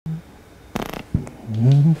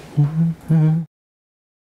Excellent.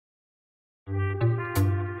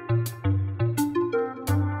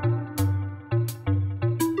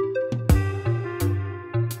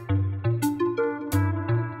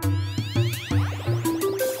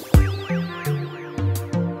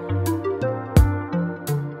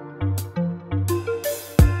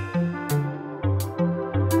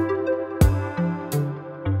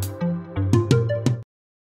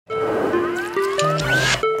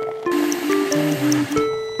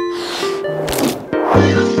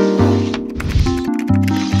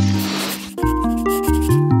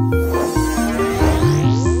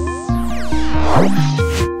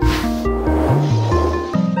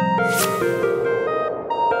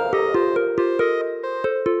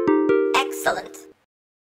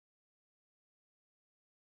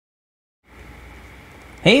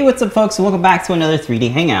 Hey, what's up folks, and welcome back to another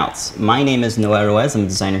 3D Hangouts. My name is Noah Ruiz, I'm a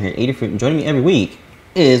designer here at Adafruit, and joining me every week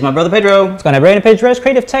is my brother Pedro. What's going on, Brandon Page, Rez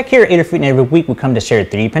Creative Tech here at Adafruit, and every week we come to share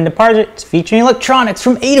 3D printed projects featuring electronics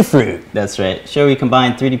from Adafruit. That's right, show we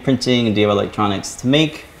combine 3D printing and DIY electronics to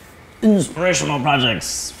make inspirational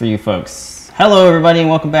projects for you folks. Hello everybody, and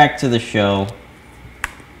welcome back to the show.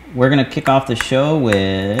 We're gonna kick off the show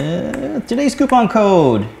with today's coupon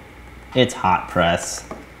code. It's Hot Press.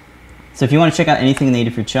 So if you want to check out anything in the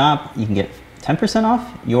Adafruit shop, you can get 10%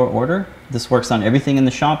 off your order. This works on everything in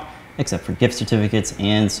the shop except for gift certificates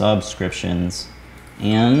and subscriptions.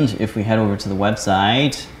 And if we head over to the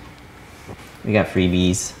website, we got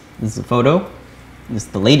freebies. This is a photo. This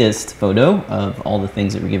is the latest photo of all the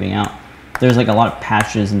things that we're giving out. There's like a lot of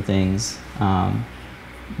patches and things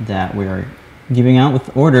that we're giving out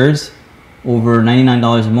with orders. Over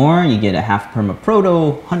 $99 or more, you get a half Perma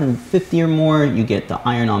Proto. $150 or more, you get the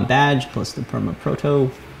Iron-On badge plus the Perma Proto.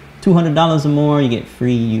 $200 or more, you get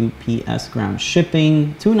free UPS ground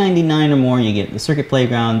shipping. $299 or more, you get the Circuit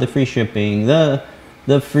Playground, the free shipping, the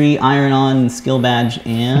free Iron-On skill badge,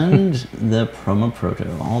 and the Perma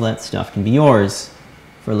Proto. All that stuff can be yours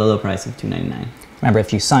for a low price of $299. Remember,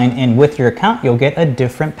 if you sign in with your account, you'll get a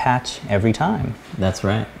different patch every time. That's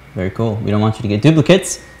right. Very cool. We don't want you to get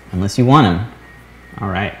duplicates unless you want them. All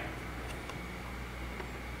right.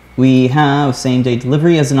 We have same-day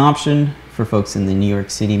delivery as an option for folks in the New York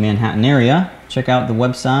City, Manhattan area. Check out the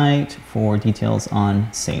website for details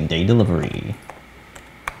on same-day delivery.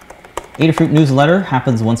 Adafruit newsletter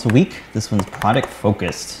happens once a week. This one's product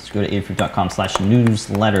focused. Just go to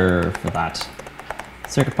adafruit.com/newsletter for that.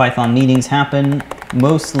 CircuitPython meetings happen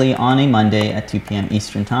mostly on a Monday at 2 p.m.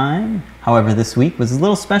 Eastern Time. However, this week was a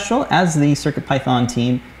little special as the CircuitPython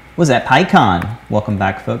team was at PyCon. Welcome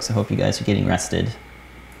back, folks. I hope you guys are getting rested.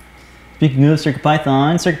 Speaking of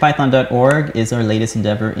CircuitPython, CircuitPython.org is our latest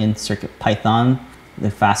endeavor in CircuitPython,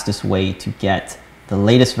 the fastest way to get the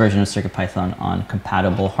latest version of CircuitPython on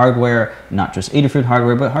compatible hardware, not just Adafruit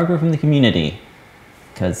hardware, but hardware from the community,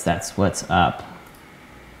 because that's what's up.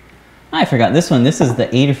 I forgot this one. This is the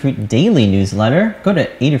Adafruit Daily newsletter. Go to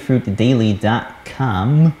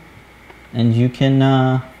adafruitdaily.com and you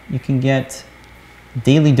can get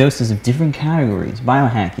daily doses of different categories: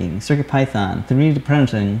 biohacking, CircuitPython, 3D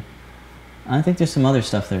printing. I think there's some other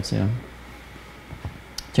stuff there too.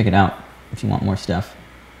 Check it out if you want more stuff.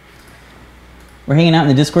 We're hanging out in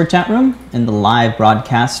the Discord chat room in the live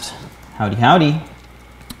broadcast. Howdy, howdy.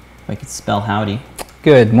 If I could spell howdy.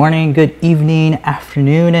 Good morning, good evening,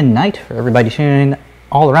 afternoon, and night for everybody tuning in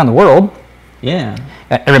all around the world. Yeah.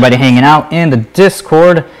 Got everybody hanging out in the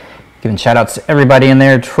Discord. Giving shout outs to everybody in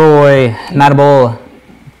there. Troy, Matable,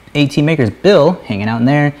 AT Makers, Bill hanging out in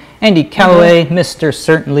there. Andy Calloway, Mr.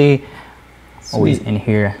 Certainly, always in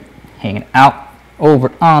here hanging out.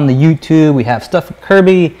 Over on the YouTube, we have stuff with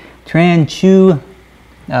Kirby, Tran Chu,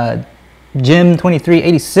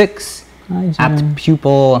 Jim2386, Apt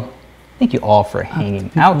Pupil. Thank you all for hanging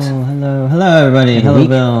out. Hello, hello everybody. Hello,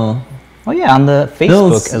 Bill. Oh yeah, on the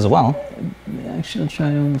Facebook as well. Actually, I'll try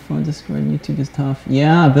it on the phone. Discord, YouTube is tough.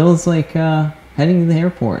 Yeah, Bill's like heading to the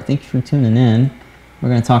airport. Thank you for tuning in. We're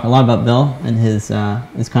going to talk a lot about Bill and his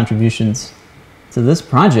contributions to this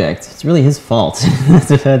project. It's really his fault.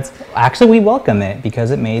 Actually, we welcome it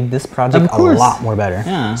because it made this project a lot more better.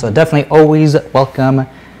 Yeah. So definitely always welcome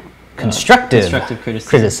constructive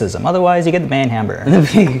criticism. Otherwise, you get the ban hamburger.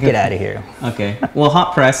 Get out of here. Okay. Well,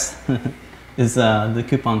 Hot Press is the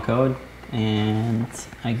coupon code, and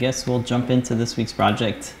I guess we'll jump into this week's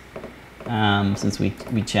project since we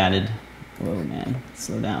chatted. Whoa, man,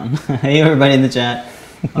 slow down. Hey, everybody in the chat.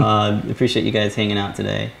 Appreciate you guys hanging out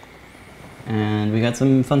today. And we got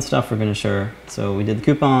some fun stuff we're going to share. So we did the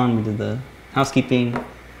coupon, we did the housekeeping.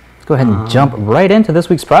 Let's go ahead and jump right into this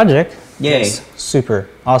week's project. Yay. It's super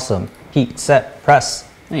awesome heat set press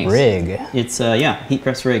Nice. rig. It's yeah, heat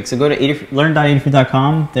press rig. So go to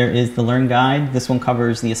learn.adafruit.com. There is the Learn guide. This one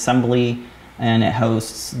covers the assembly, and it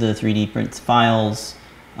hosts the 3D print files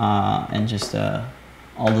and just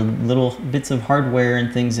all the little bits of hardware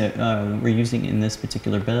and things that we're using in this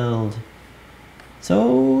particular build.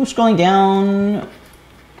 So scrolling down,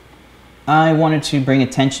 I wanted to bring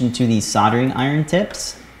attention to these soldering iron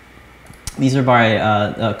tips. These are by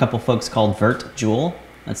a couple folks called Vert Jewel.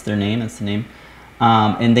 That's their name. That's the name.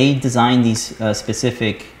 And they designed these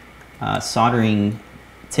specific soldering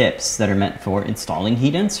tips that are meant for installing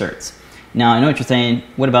heat inserts. Now, I know what you're saying.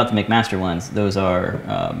 What about the McMaster ones? Those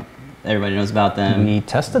are, everybody knows about them. We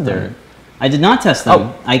tested them. I did not test them.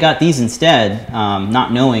 Oh. I got these instead,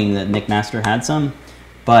 not knowing that McMaster had some.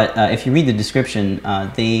 But if you read the description,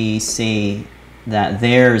 they say that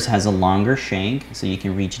theirs has a longer shank, so you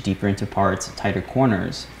can reach deeper into parts, tighter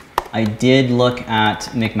corners. I did look at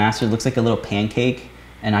McMaster. It looks like a little pancake,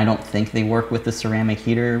 and I don't think they work with the ceramic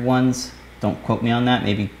heater ones. Don't quote me on that.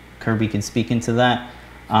 Maybe Kirby can speak into that.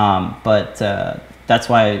 But that's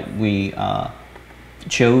why we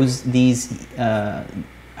chose these.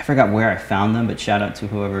 I forgot where I found them, but shout out to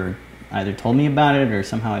whoever either told me about it or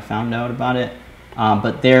somehow I found out about it.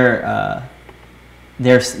 But they have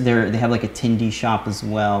like a Tindy shop as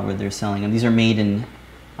well where they're selling them. These are made in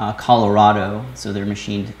Colorado, so they're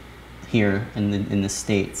machined here in the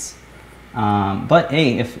States. But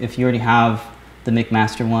hey, if you already have the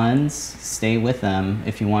McMaster ones, stay with them.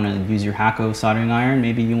 If you want to use your Hakko soldering iron,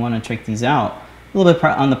 maybe you want to check these out. A little bit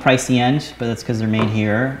on the pricey end, but that's because they're made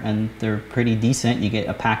here and they're pretty decent. You get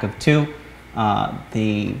a pack of 2.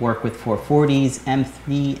 They work with 440s,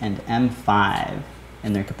 M3, and M5,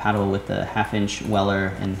 and they're compatible with the 1/2" Weller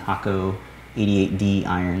and Hakko 88D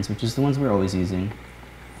irons, which is the ones we're always using.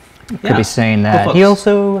 Could be saying that he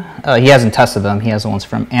also he hasn't tested them. He has the ones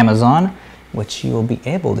from Amazon, which you will be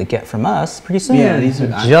able to get from us pretty soon. Yeah, these are.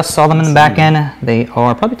 Just saw them in the back end. They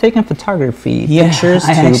are probably taking photography pictures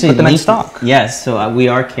to put them in stock. Yes, so we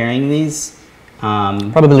are carrying these.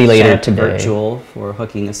 Probably later today. Virtual for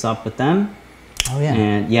hooking us up with them. Oh yeah.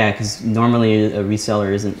 And yeah, because normally a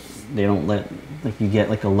reseller isn't. They don't let you get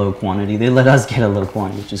like a low quantity. They let us get a low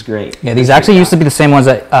quantity, which is great. Yeah, these actually used to be the same ones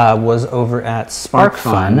that was over at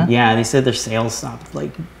SparkFun. Yeah, they said their sales stopped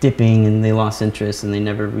like dipping and they lost interest and they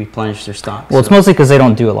never replenished their stock. Well, it's mostly because they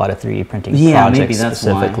don't do a lot of 3D printing projects maybe that's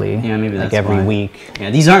specifically. Why. Yeah, maybe that's like every why. week. Yeah,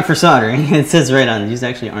 these aren't for soldering. It says right on. These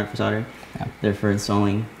actually aren't for soldering. Yeah. They're for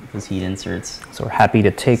installing those heat inserts. So we're happy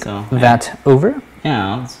to take that over.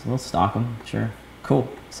 Yeah, we'll stock them. Sure. Cool.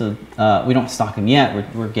 So we don't stock them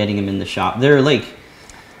yet. We're getting them in the shop. They're like.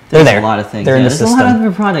 They're there. A lot of things. They're in the system. There's a lot of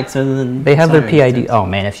other products other than. They have their PID. Oh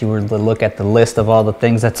man, if you were to look at the list of all the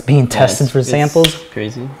things that's being tested for samples,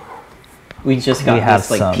 crazy. We just got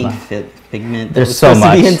this like pink pigment. There's so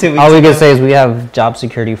much. All we can say is we have job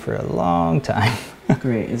security for a long time.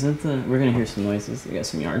 Great. Isn't the? We're gonna hear some noises. We got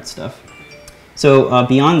some yard stuff. So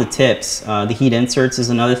beyond the tips, the heat inserts is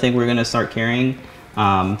another thing we're gonna start carrying.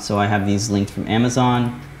 So I have these linked from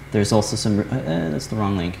Amazon. There's also some. That's the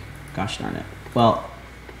wrong link. Gosh darn it. Well.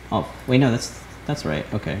 Oh, wait, no, that's right.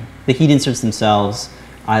 Okay. The heat inserts themselves,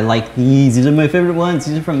 I like these. These are my favorite ones.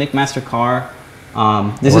 These are from McMaster Car.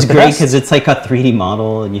 This is great because it's like a 3D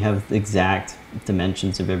model and you have the exact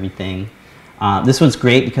dimensions of everything. This one's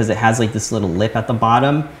great because it has like this little lip at the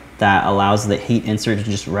bottom that allows the heat insert to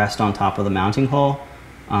just rest on top of the mounting hole,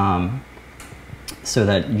 so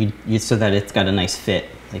that it's got a nice fit.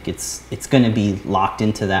 Like it's going to be locked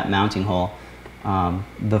into that mounting hole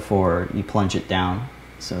before you plunge it down.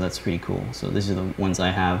 So that's pretty cool. So these are the ones I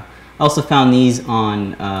have. I also found these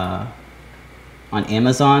on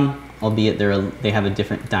Amazon, albeit they have a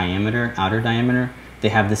different diameter, outer diameter. They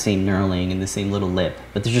have the same knurling and the same little lip,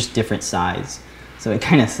 but they're just different size. So it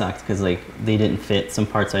kind of sucked because like they didn't fit. Some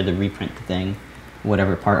parts I had to reprint the thing,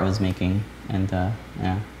 whatever part I was making, and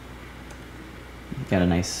yeah, got a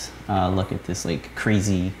nice look at this like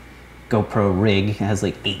crazy GoPro rig. It has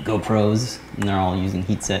like 8 GoPros, and they're all using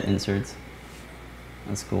heat set inserts.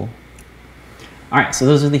 That's cool. All right, so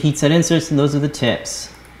those are the heat set inserts and those are the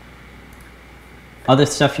tips. Other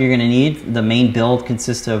stuff you're gonna need, the main build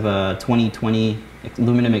consists of a 2020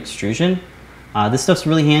 aluminum extrusion. This stuff's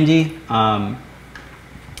really handy.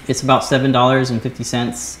 It's about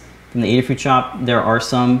 $7.50 from the Adafruit shop. There are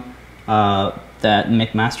some that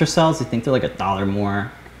McMaster sells. I think they're like $1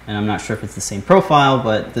 more, and I'm not sure if it's the same profile,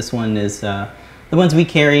 but this one is the ones we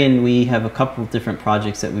carry, and we have a couple of different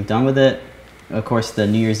projects that we've done with it. Of course, the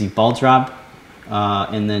New Year's Eve ball drop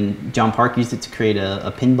And then John Park used it to create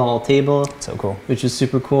a pinball table. So cool. Which is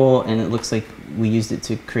super cool. And it looks like we used it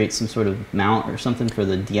to create some sort of mount or something for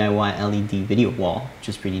the DIY LED video wall, which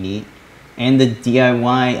is pretty neat. And the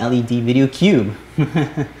DIY LED video cube.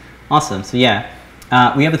 Awesome. So yeah,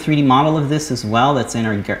 we have a 3D model of this as well. That's in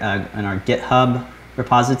our GitHub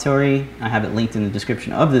repository. I have it linked in the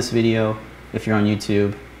description of this video if you're on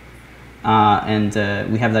YouTube. And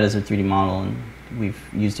we have that as a 3D model, and we've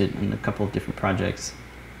used it in a couple of different projects.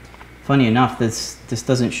 Funny enough, this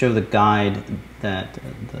doesn't show the guide that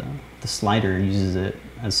the slider uses it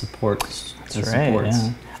as support. That's right.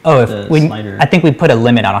 Yeah. Oh, I think we put a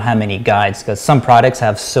limit on how many guides, because some products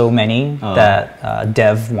have so many that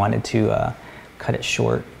Dev wanted to cut it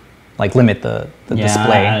short, like limit the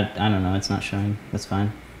display. I don't know. It's not showing. That's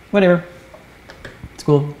fine. Whatever. It's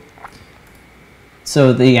cool.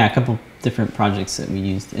 So a couple different projects that we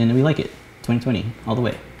used, and we like it. 2020 all the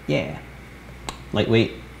way. Yeah.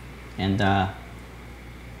 Lightweight and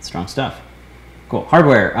strong stuff. Cool.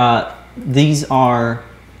 Hardware. These are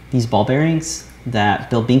these ball bearings that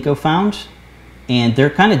Bill Binko found, and they're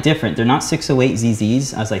kind of different. They're not 608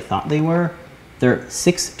 ZZs as I thought they were. They're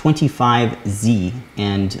 625Z,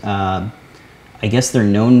 and I guess they're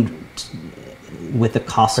known with the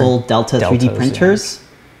Kossel Delta 3D printers.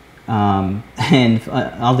 Yeah. And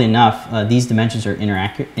oddly enough, these dimensions are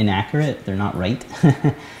inaccurate. They're not right.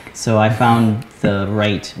 So I found the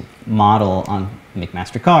right model on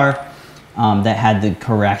McMaster-Carr that had the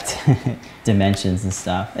correct dimensions and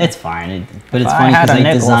stuff. It's fine, but it's funny because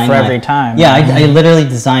I designed for every time. Yeah, I literally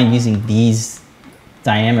designed using these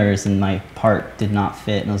diameters, and my part did not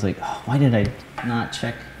fit, and I was like, oh, why did I not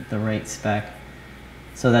check the right spec?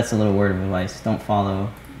 So that's a little word of advice: don't follow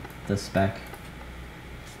the spec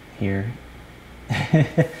here.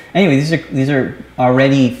 Anyway, these are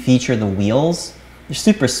already feature the wheels. They're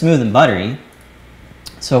super smooth and buttery.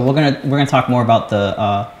 So we're gonna talk more about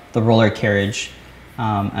the roller carriage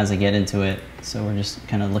as I get into it. So we're just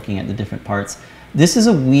kind of looking at the different parts. This is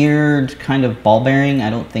a weird kind of ball bearing. I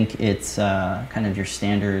don't think it's kind of your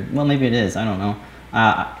standard. Well, maybe it is. I don't know.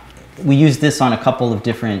 We used this on a couple of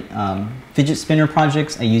different fidget spinner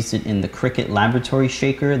projects. I used it in the Cricut laboratory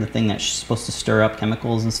shaker, the thing that's supposed to stir up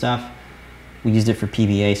chemicals and stuff. We used it for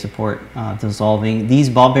PVA support, dissolving. These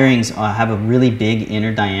ball bearings have a really big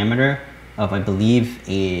inner diameter of, I believe,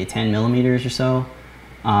 10 millimeters or so.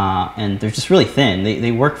 And they're just really thin.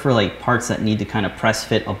 They work for like parts that need to kind of press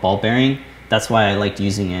fit a ball bearing. That's why I liked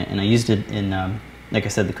using it. And I used it in, like I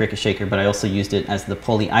said, the Cricut shaker, but I also used it as the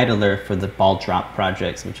pulley idler for the ball drop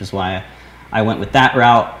projects, which is why I went with that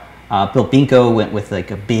route. Bill Binko went with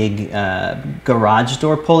like a big garage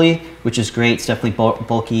door pulley, which is great. It's definitely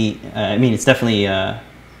bulky. I mean, it's definitely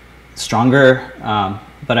stronger,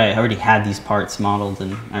 but I already had these parts modeled,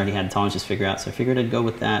 and I already had tolerances figured out, so I figured I'd go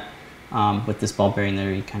with that. With this ball bearing that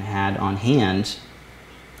we kind of had on hand.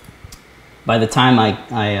 By the time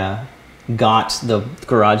I got the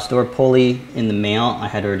garage door pulley in the mail, I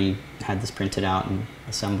had already had this printed out and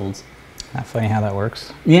assembled. Not funny how that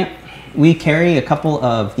works. Yeah, we carry a couple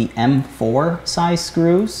of the M4 size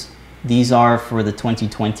screws. These are for the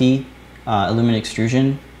 2020 aluminum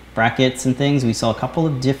extrusion brackets and things. We saw a couple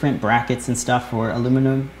of different brackets and stuff for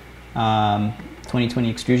aluminum 2020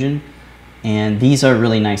 extrusion. And these are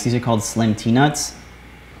really nice. These are called Slim T-nuts.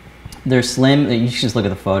 They're slim. You should just look at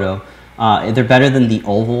the photo. They're better than the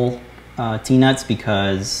oval T-nuts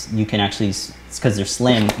because you can actually, because they're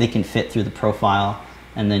slim, they can fit through the profile,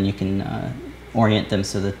 and then you can orient them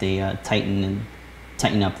so that they tighten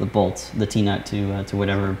up the bolt, the T-nut to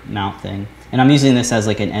whatever mount thing. And I'm using this as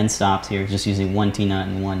like an end stop here, just using one T-nut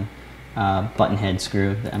and one button head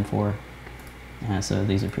screw, the M4. So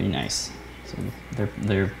these are pretty nice. So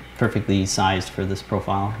they're perfectly sized for this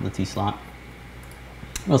profile, the T-slot.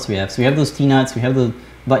 What else do we have? So we have those T-nuts, we have the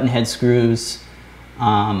button head screws.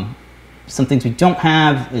 Some things we don't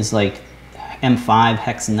have is like M5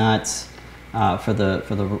 hex nuts for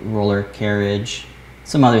the roller carriage.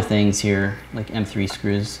 Some other things here, like M3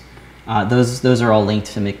 screws. Those are all linked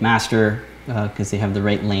to McMaster because they have the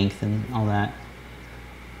right length and all that.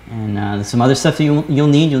 And some other stuff that you'll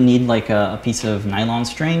need like a piece of nylon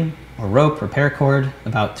string or rope or paracord,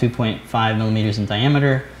 about 2.5 millimeters in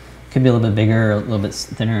diameter. Could be a little bit bigger, a little bit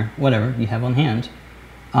thinner, whatever you have on hand.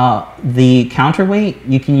 The counterweight,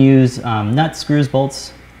 you can use nuts, screws,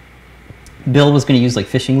 bolts. Bill was going to use like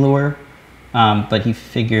fishing lure, but he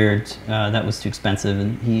figured that was too expensive,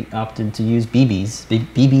 and he opted to use BBs,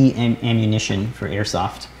 BB ammunition for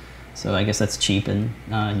airsoft. So I guess that's cheap, and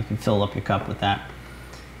you can fill up your cup with that.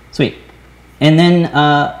 Sweet. And then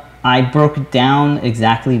I broke down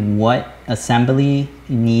exactly what assembly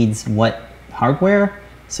needs what hardware.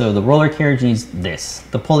 So the roller carriage needs this.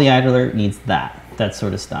 The pulley idler needs that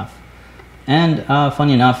sort of stuff. And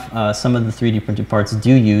funny enough, some of the 3D printed parts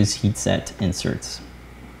do use heatset inserts.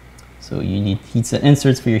 So you need heatset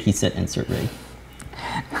inserts for your heatset insert rig.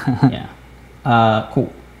 Yeah.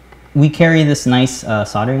 Cool. We carry this nice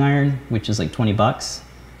soldering iron, which is like 20 bucks.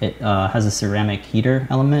 It has a ceramic heater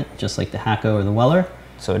element, just like the Hakko or the Weller.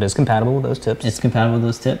 So it is compatible with those tips? It's compatible with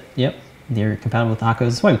those tips, yep. They're compatible with the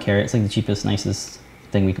Hakkos. That's why we carry it. It's like the cheapest, nicest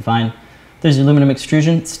thing we can find. There's aluminum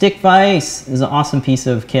extrusion. Stick vise is an awesome piece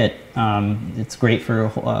of kit. It's great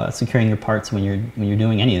for securing your parts when you're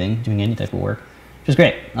doing anything, doing any type of work, which is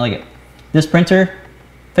great. I like it. This printer,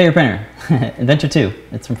 favorite printer, Inventor 2.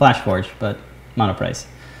 It's from FlashForge, but monoprice.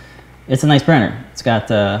 It's a nice printer. It's got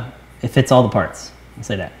it fits all the parts. I'll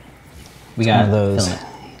say that. We got one of those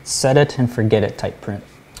filament. Set it and forget it type printers.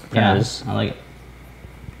 Yeah, I like it.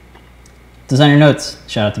 Designer notes.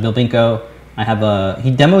 Shout out to Bill Binko. I have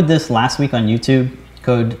he demoed this last week on YouTube.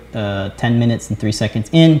 Code 10 minutes and 3 seconds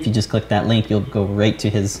in. If you just click that link, you'll go right to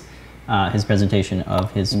his presentation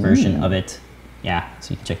of his version of it. Yeah,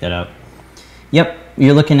 so you can check that out. Yep,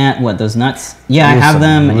 you're looking at what, those nuts? Yeah, I have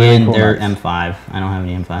them really and cool they're nuts. M5. I don't have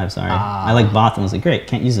any M5, sorry. I like bought them. I was like, great,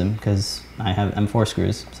 can't use them because I have M4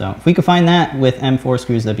 screws. So if we could find that with M4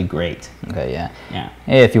 screws, that'd be great. Okay, yeah. Yeah.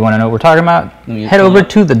 Hey, if you want to know what we're talking about, head over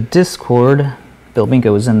to the Discord. Bill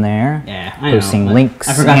Binko is in there. Yeah, I know. Posting links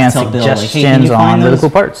I forgot and to tell Bill, like, hey, suggestions on really cool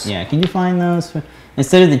parts. Yeah, can you find those?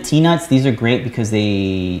 Instead of the T-nuts, these are great because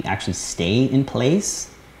they actually stay in place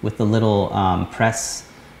with the little press.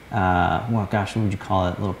 Well, gosh, what would you call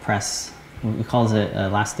it? Little press. We call it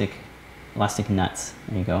elastic nuts.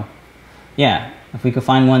 There you go. Yeah, if we could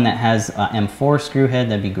find one that has M4 screw head,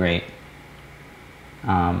 that'd be great.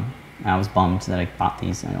 I was bummed that I bought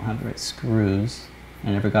these and I don't have the right screws. I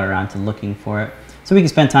never got around to looking for it. So we can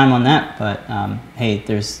spend time on that, but hey,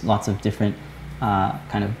 there's lots of different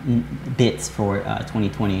kind of bits for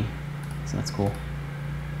 2020, so that's cool.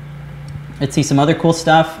 Let's see some other cool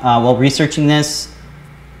stuff. While researching this,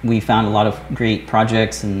 we found a lot of great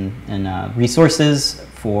projects and resources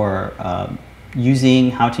for using,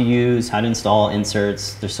 how to install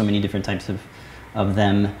inserts. There's so many different types of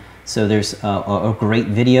them. So there's a great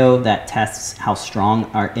video that tests how strong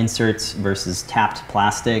are inserts versus tapped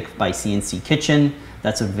plastic by CNC Kitchen.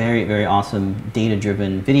 That's a very, very awesome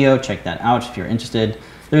data-driven video. Check that out if you're interested.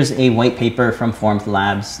 There's a white paper from Formed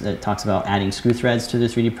Labs that talks about adding screw threads to the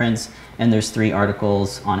 3D prints. And there's 3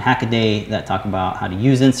 articles on Hackaday that talk about how to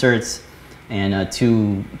use inserts, and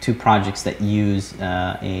two projects that use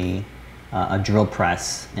a drill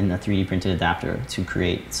press and a 3D printed adapter to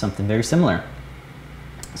create something very similar.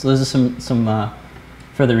 So those are some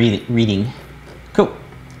further reading. Cool.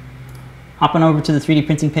 Hopping over to the 3D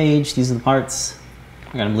printing page. These are the parts.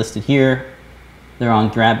 I got them listed here. They're on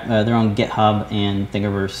GitHub and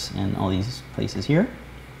Thingiverse and all these places here.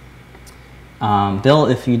 Bill,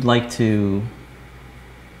 if you'd like to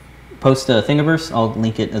post a Thingiverse, I'll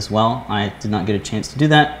link it as well. I did not get a chance to do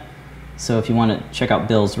that. So if you want to check out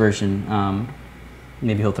Bill's version,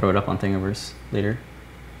 maybe he'll throw it up on Thingiverse later.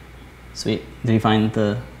 Sweet. Did you find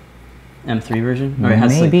the M3 version? Or it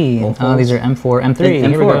has maybe. Like oh, these are M4, M3. M4,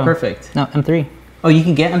 here we go. Perfect. No, M3. Oh, you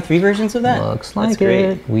can get M3 versions of that? Looks like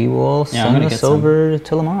it. We will send this over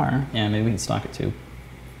to Lamar. Yeah, maybe we can stock it too.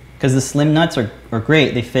 Because the slim nuts are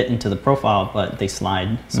great. They fit into the profile, but they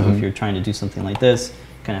slide. So if you're trying to do something like this,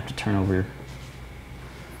 you kind of have to turn over.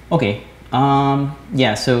 Okay.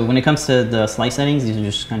 Yeah, so when it comes to the slice settings, these are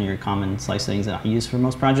just kind of your common slice settings that I use for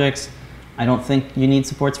most projects. I don't think you need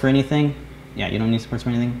supports for anything. Yeah, you don't need supports for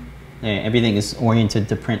anything. Yeah, everything is oriented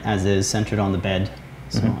to print as is, centered on the bed.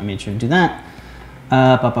 So I made sure to do that.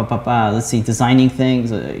 Let's see, designing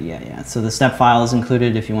things. Yeah. So the step file is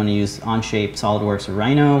included if you want to use Onshape, SolidWorks, or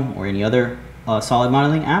Rhino, or any other solid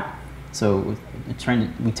modeling app. So we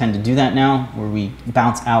tend to do that now, where we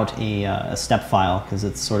bounce out a step file because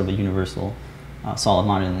it's sort of a universal solid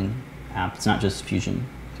modeling app. It's not just Fusion.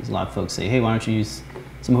 Because a lot of folks say, hey, why don't you use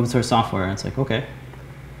some open source software? And it's like, okay,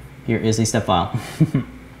 here is a step file.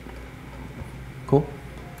 Cool.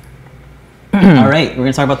 All right, we're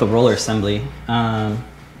going to talk about the roller assembly.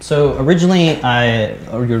 So originally,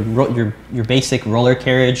 your basic roller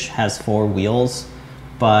carriage has 4 wheels,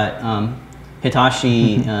 but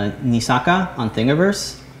Hitachi Nisaka on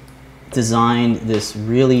Thingiverse designed this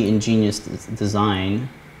really ingenious design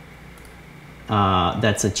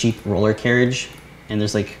that's a cheap roller carriage, and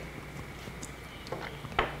there's like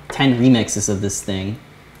 10 remixes of this thing.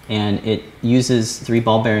 And it uses 3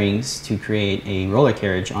 ball bearings to create a roller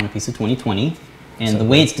carriage on a piece of 2020. And so the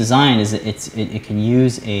way it's designed is it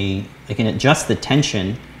can adjust the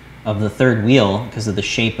tension of the third wheel because of the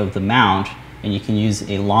shape of the mount, and you can use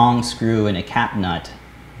a long screw and a cap nut,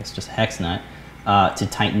 it's just a hex nut, to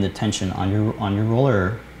tighten the tension on your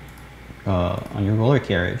roller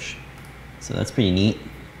carriage. So that's pretty neat.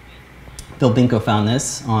 Bill Binko found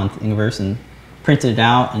this on Thingiverse and printed it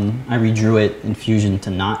out, and I redrew it in Fusion to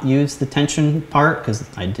not use the tension part because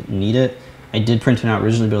I didn't need it. I did print it out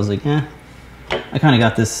originally, but I was like, I kind of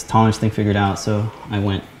got this tolerance thing figured out, so I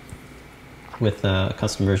went with a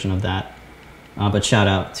custom version of that. But shout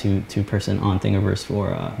out to person on Thingiverse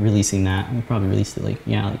for releasing that. We probably released it like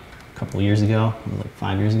a couple of years ago, like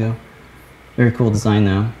 5 years ago. Very cool design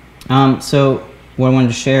though. So what I wanted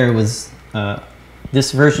to share was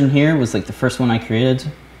this version here was like the first one I created.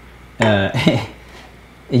 It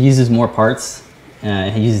uses more parts.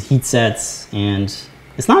 It uses heat sets, and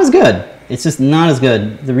it's not as good. It's just not as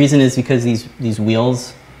good. The reason is because these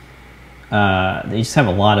wheels, they just have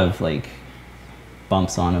a lot of like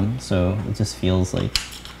bumps on them, so it just feels like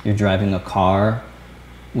you're driving a car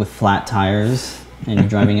with flat tires and you're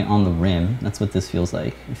driving it on the rim. That's what this feels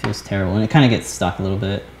like. It feels terrible, and it kind of gets stuck a little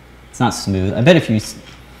bit. It's not smooth. I bet if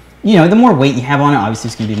you know, the more weight you have on it, obviously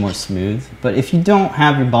it's gonna be more smooth, but if you don't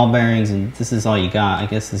have your ball bearings and this is all you got, I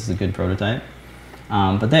guess this is a good prototype.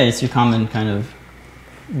 But then it's your common kind of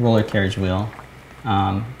roller carriage wheel.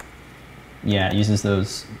 Yeah, it uses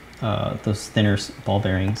those thinner ball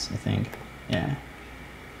bearings, I think. Yeah.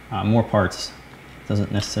 More parts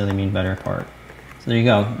doesn't necessarily mean better part. So there you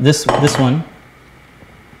go. This one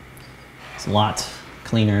is a lot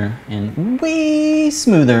cleaner and way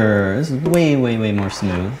smoother. This is way more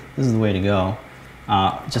smooth. This is the way to go.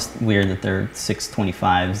 Just weird that they're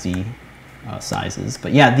 625Z sizes.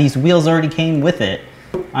 But yeah, these wheels already came with it.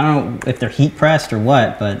 I don't know if they're heat pressed or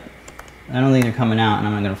what, but I don't think they're coming out, and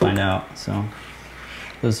I'm not gonna find out. So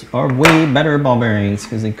those are way better ball bearings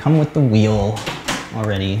because they come with the wheel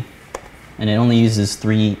already, and it only uses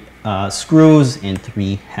 3 screws and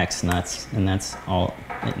 3 hex nuts, and that's all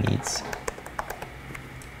it needs.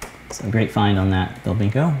 So great find on that, Bill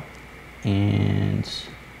Binko. And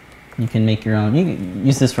you can make your own. You can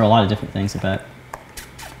use this for a lot of different things, I bet.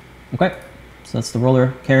 Okay, so that's the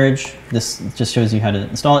roller carriage. This just shows you how to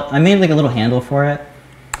install it. I made like a little handle for it,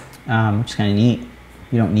 which is kind of neat.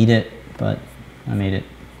 You don't need it, but I made it.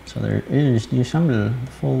 So there is the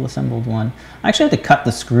full assembled one. I actually had to cut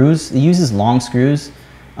the screws. It uses long screws.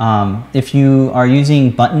 If you are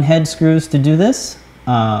using button head screws to do this,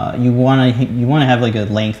 you want to have like a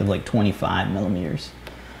length of like 25 millimeters.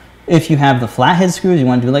 If you have the flathead screws, you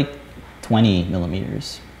want to do like 20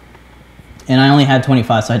 millimeters. And I only had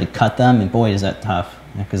 25, so I had to cut them, and boy, is that tough,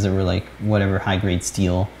 because they were like whatever high-grade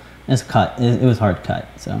steel. It's cut. It was hard to cut,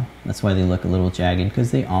 so that's why they look a little jagged,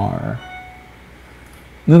 because they are.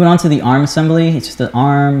 Moving on to the arm assembly, it's just an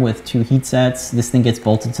arm with 2 heat sets. This thing gets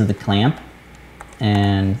bolted to the clamp,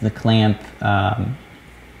 and the clamp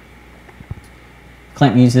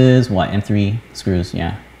uses what, M3 screws,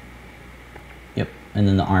 yeah. Yep, and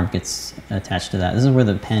then the arm gets attached to that. This is where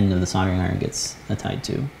the pen of the soldering iron gets tied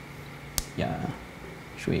to. Yeah,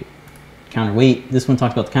 sweet. Counterweight, this one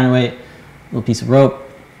talks about the counterweight, little piece of rope.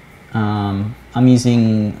 I'm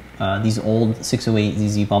using these old 608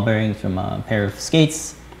 ZZ ball bearings from a pair of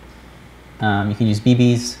skates. You can use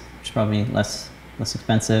BBs, which is probably less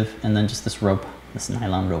expensive, and then just this rope, this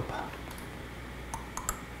nylon rope.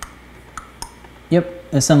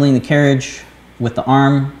 Yep, assembling the carriage with the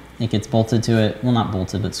arm. It gets bolted to it. Well, not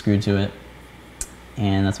bolted, but screwed to it.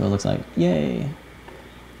 And that's what it looks like. Yay.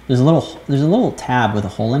 There's a little tab with a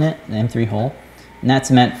hole in it, an M3 hole, and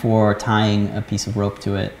that's meant for tying a piece of rope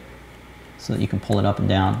to it so that you can pull it up and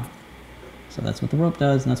down. So that's what the rope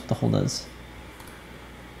does, and that's what the hole does.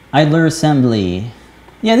 Idler assembly.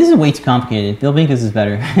 Yeah, this is way too complicated. Bill Binko's is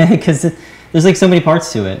better because there's like so many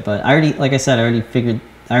parts to it. But I already, like I said, I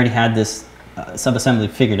already had this sub-assembly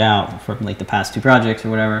figured out from like the past 2 projects or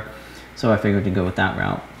whatever. So I figured to go with that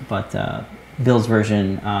route. But Bill's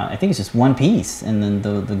version, I think it's just 1 piece, and then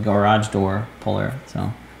the garage door puller.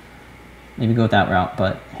 So maybe go with that route.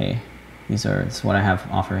 But hey, this is what I have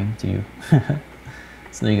offering to you.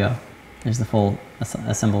 So there you go. There's the full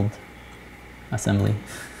assembled assembly.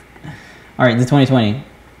 All right, the 2020.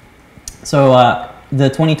 So the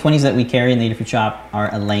 2020s that we carry in the Adafruit shop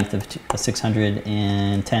are a length of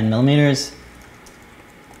 610 millimeters.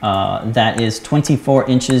 That is 24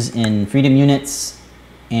 inches in freedom units,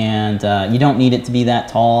 and you don't need it to be that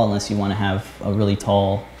tall unless you want to have a really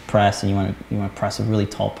tall press and you want to press a really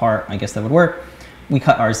tall part. I guess that would work. We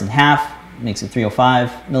cut ours in half, makes it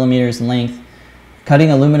 305 millimeters in length.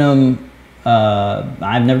 Cutting aluminum,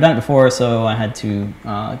 I've never done it before, so I had to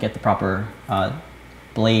get the proper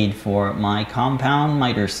blade for my compound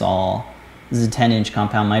miter saw. This is a 10-inch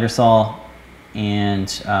compound miter saw,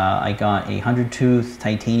 and I got a 100-tooth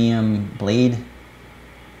titanium blade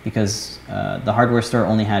because the hardware store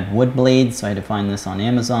only had wood blades, so I had to find this on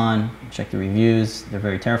Amazon, check the reviews. They're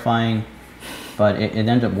very terrifying, but it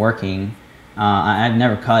ended up working. I've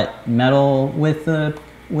never cut metal with a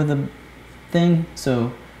thing,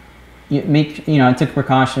 so I took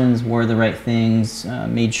precautions, wore the right things,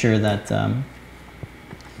 made sure that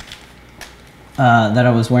that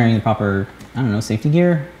I was wearing the proper, I don't know, safety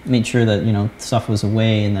gear. Made sure that stuff was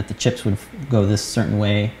away and that the chips would go this certain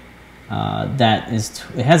way.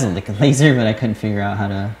 It has like a laser, but I couldn't figure out how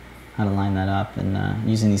to line that up, and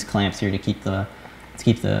using these clamps here to keep the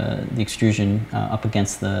extrusion up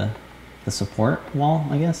against the support wall,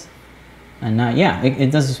 I guess. And yeah,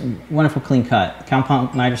 it does wonderful clean cut.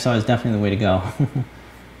 Compound miter saw is definitely the way to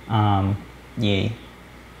go. Yay.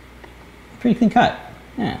 Pretty clean cut.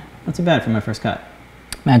 Yeah, not too bad for my first cut.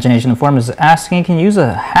 Imagination Informed is asking, can you use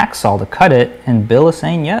a hacksaw to cut it? And Bill is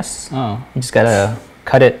saying yes. Oh. You just gotta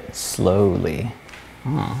cut it slowly.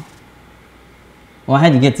 Oh. Well, I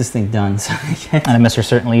had to get this thing done. So And Mr.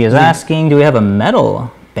 Certainly is asking, do we have a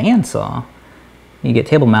metal bandsaw? You get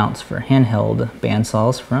table mounts for handheld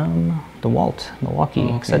bandsaws from DeWalt, Milwaukee,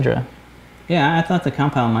 etc. Yeah, I thought the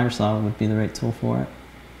compound miter saw would be the right tool for it.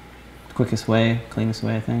 Quickest way, cleanest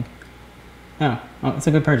way, I think. Oh, it's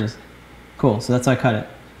a good purchase. Cool, so that's how I cut it.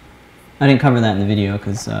 I didn't cover that in the video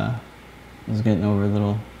because it was getting over a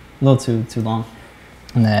little too long.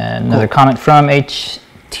 And then another comment from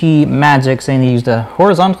HT Magic saying they used a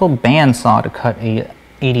horizontal bandsaw to cut a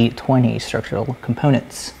 8020 structural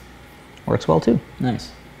components. Works well too.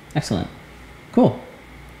 Nice. Excellent. Cool.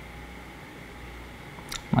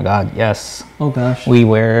 Oh my God, yes. Oh gosh. We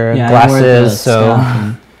wear I glasses, wore the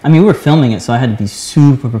so... I mean, we were filming it, so I had to be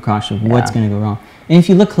super precautious of what's going to go wrong. And if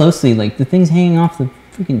you look closely, like, the thing's hanging off the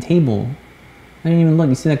freaking table. I didn't even look.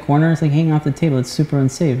 You see that corner? It's like hanging off the table. It's super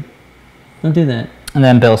unsafe. Don't do that. And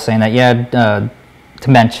then Bill's saying that, yeah, to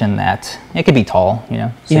mention that it could be tall, So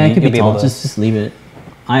yeah, it could be tall. Just leave it.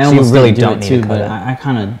 I so almost really don't need do it to too, cut but it. I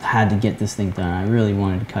kind of had to get this thing done. I really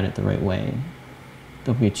wanted to cut it the right way.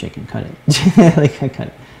 Don't be a chicken. Cut it. Like, I cut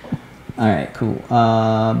it. All right, cool.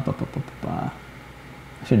 I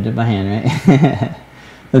should have did by hand, right?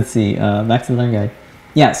 Let's see. Back to the learn guide.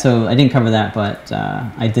 Yeah, so I didn't cover that, but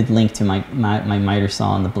I did link to my miter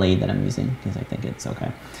saw and the blade that I'm using because I think it's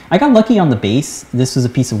okay. I got lucky on the base. This was a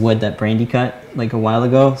piece of wood that Brandy cut like a while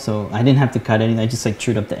ago, so I didn't have to cut anything. I just like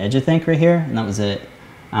trued up the edge, I think, right here, and that was it.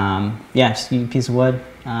 Yeah, just a piece of wood.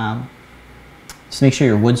 Just make sure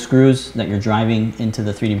your wood screws that you're driving into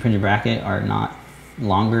the 3D printed bracket are not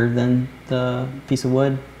longer than the piece of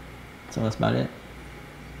wood. So that's about it.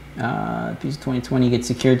 Piece of 2020 gets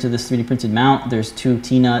secured to this 3D printed mount. There's 2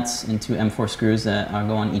 T-nuts and 2 M4 screws that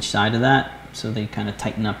go on each side of that, so they kind of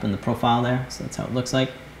tighten up in the profile there. So that's how it looks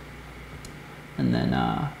like. And then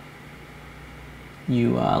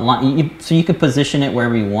so you could position it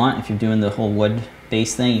wherever you want. If you're doing the whole wood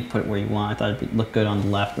base thing, you put it where you want. I thought it'd look good on the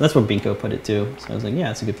left. That's where Binko put it too. So I was like, yeah,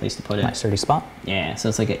 it's a good place to put it. Nice sturdy spot. Yeah, so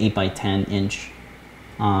it's like an 8 by 10 inch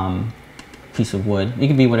piece of wood. It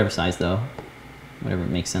can be whatever size though. Whatever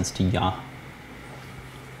makes sense to ya.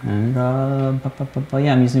 And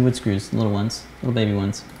yeah, I'm using wood screws, little ones, little baby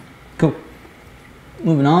ones. Cool.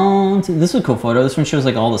 Moving on to this is a cool photo. This one shows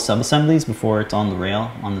like all the sub-assemblies before it's on the rail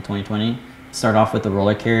on the 2020. Start off with the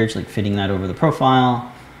roller carriage, like fitting that over the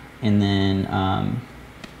profile, and then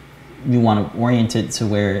you want to orient it to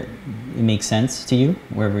where it makes sense to you,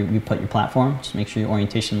 wherever you put your platform. Just make sure your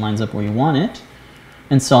orientation lines up where you want it.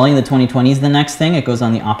 Installing the 2020 is the next thing. It goes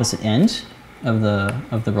on the opposite end of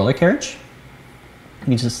the roller carriage.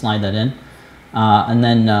 You just slide that in, and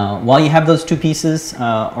then while you have those 2 pieces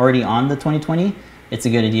already on the 2020, it's a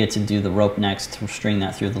good idea to do the rope next to string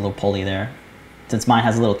that through the little pulley there. Since mine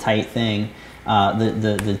has a little tight thing,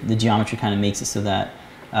 the geometry kind of makes it so that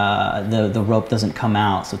the rope doesn't come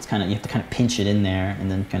out. So it's kind of, you have to kind of pinch it in there and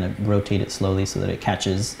then kind of rotate it slowly so that it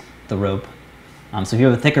catches the rope. So if you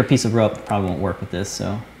have a thicker piece of rope, it probably won't work with this,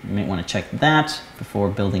 so you might want to check that before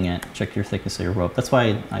building it. Check your thickness of your rope. That's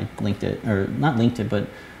why I linked it, or not linked it, but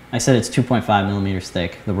I said it's 2.5 millimeters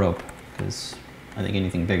thick, the rope, because I think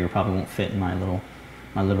anything bigger probably won't fit in my little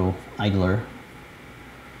idler.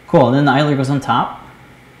 Cool, and then the idler goes on top.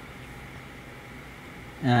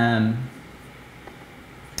 Yeah,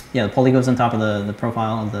 the pulley goes on top of the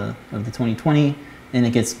profile of the 2020, and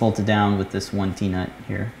it gets bolted down with this 1 T-nut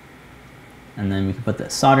here. And then we can put the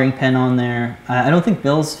soldering pen on there. I don't think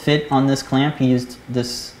Bill's fit on this clamp. He used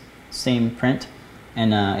this same print,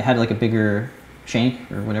 and it had like a bigger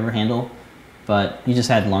shank or whatever handle. but you just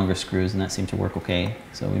had longer screws and that seemed to work okay.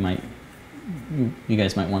 So you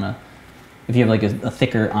guys might want to, if you have like a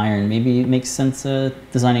thicker iron, maybe it makes sense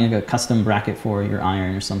designing like a custom bracket for your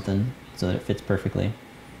iron or something so that it fits perfectly.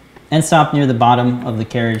 End stop near the bottom of the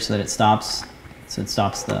carriage so that it stops. So it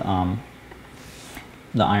stops the iron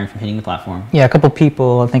from hitting the platform. Yeah, a couple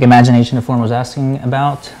people, I think Imagination of Form was asking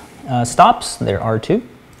about stops. There are two,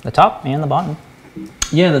 the top and the bottom.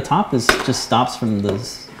 Yeah, the top is just stops from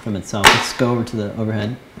itself. Let's go over to the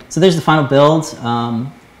overhead. So there's the final build.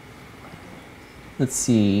 Let's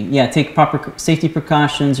see. Yeah, take proper safety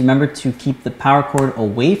precautions. Remember to keep the power cord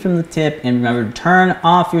away from the tip, and remember to turn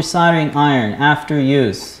off your soldering iron after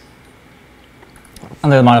use.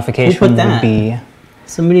 Another modification would be...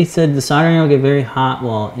 Somebody said the soldering iron will get very hot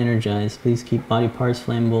while energized. Please keep body parts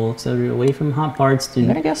flammable, etc. away from hot parts.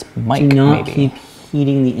 I guess Mike, do not maybe. keep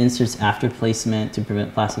heating the inserts after placement to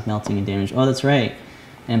prevent plastic melting and damage. Oh, that's right.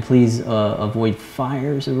 And please avoid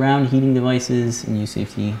fires around heating devices and use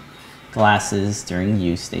safety glasses during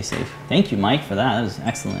use. Stay safe. Thank you, Mike, for that. That was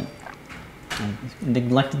excellent. I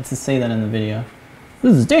neglected to say that in the video.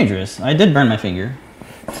 This is dangerous. I did burn my finger,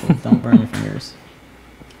 so don't burn your fingers.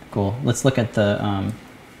 Cool. Let's look at the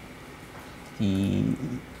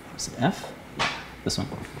what's it, F? This one.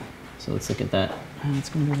 So let's look at that. It's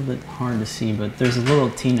going to be a little bit hard to see, but there's a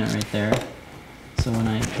little T-nut right there. So when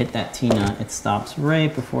I hit that T-nut, it stops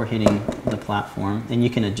right before hitting the platform. And you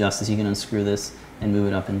can adjust this. You can unscrew this and move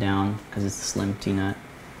it up and down because it's a slim T-nut.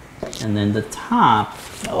 And then the top.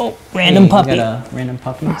 Oh, random puppy. We got a random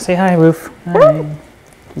puppy. Say hi, Roof. Hi.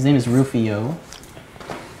 His name is Rufio.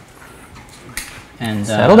 And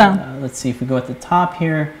settle down. Let's see if we go at the top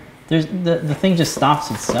here. There's the thing just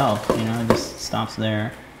stops itself. You know, it just stops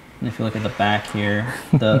there. And if you look at the back here,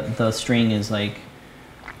 the string is like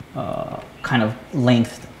kind of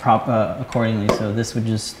lengthed accordingly. So this would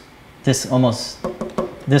just this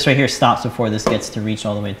right here stops before this gets to reach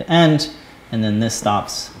all the way at the end, and then this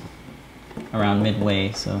stops around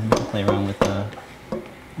midway. So you can play around with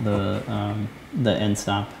the end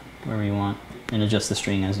stop wherever you want and adjust the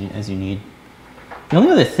string as you need. The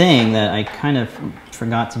only other thing that I kind of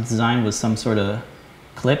forgot to design was some sort of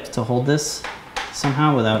clip to hold this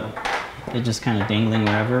somehow without it just kind of dangling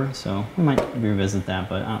wherever. So we might revisit that,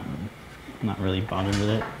 but I'm not really bothered with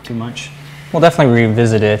it too much. We'll definitely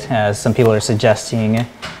revisit it, as some people are suggesting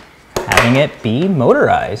having it be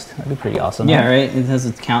motorized. That'd be pretty awesome. Yeah, right? It has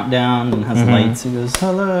a countdown and has lights. It goes,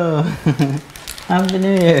 hello, Happy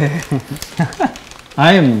New Year.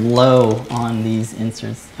 I am low on these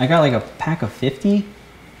inserts. I got like a pack of 50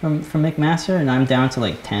 from McMaster, and I'm down to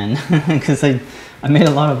like 10 because I made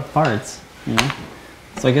a lot of parts, you know.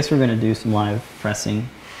 So I guess we're gonna do some live pressing.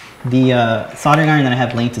 The soldering iron that I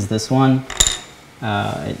have linked is this one.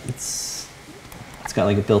 It's got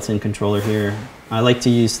like a built-in controller here. I like to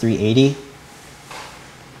use 380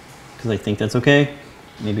 because I think that's okay.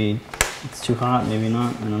 Maybe it's too hot, maybe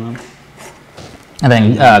not. I don't know. And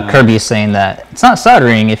then Kirby is saying that it's not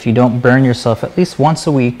soldering if you don't burn yourself at least once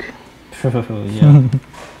a week. Yeah.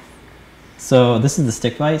 So this is the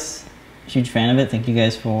stick vise. Huge fan of it. Thank you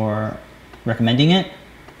guys for recommending it.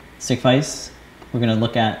 Stick vise. We're gonna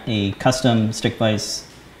look at a custom stick vise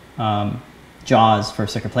jaws for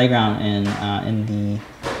Sticker Playground in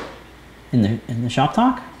the Shop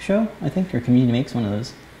Talk show, I think, or Community Makes, one of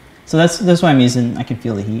those. So that's why I'm using. I can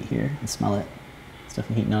feel the heat here and smell it. It's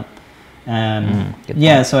definitely heating up.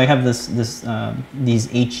 Yeah, so I have these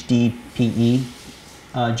HDPE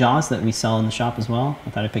jaws that we sell in the shop as well.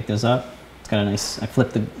 I thought I'd pick those up. It's got a nice. I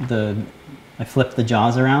flipped the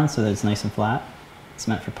jaws around so that it's nice and flat. It's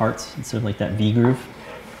meant for parts instead of like that V groove.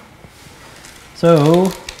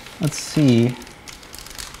 So let's see.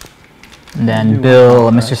 And then Bill,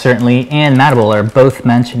 Mr. Certainly, and Madable are both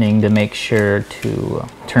mentioning to make sure to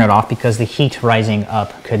turn it off because the heat rising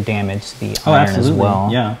up could damage the iron as well.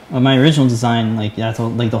 Yeah. Well, my original design, like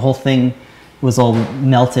the whole thing was all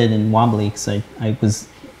melted and wobbly because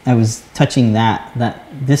I was touching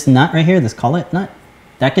this nut right here, this collet nut,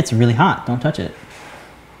 that gets really hot. Don't touch it.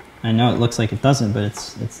 I know it looks like it doesn't, but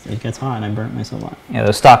it gets hot and I burnt myself on. Yeah,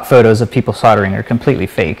 those stock photos of people soldering are completely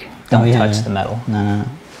fake. Don't touch the metal. No.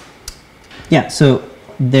 Yeah, so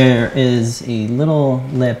there is a little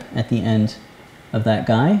lip at the end of that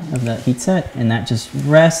of that heat set, and that just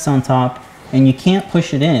rests on top, and you can't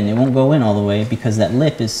push it in. It won't go in all the way because that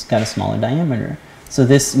lip has got a smaller diameter. So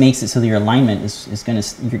this makes it so that your alignment is gonna,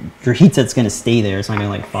 your heat set's gonna stay there. It's not gonna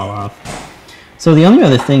like fall off. So the only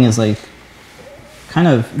other thing is like kind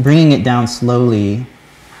of bringing it down slowly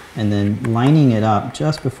and then lining it up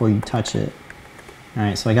just before you touch it. All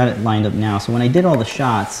right, so I got it lined up now. So when I did all the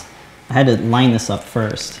shots, I had to line this up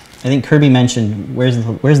first. I think Kirby mentioned, where's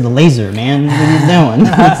the laser, man? What are you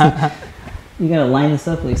doing? You gotta line this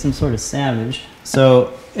up like some sort of savage.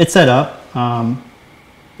 So it's set up.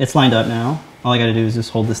 It's lined up now. All I gotta do is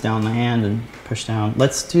just hold this down in my hand and push down.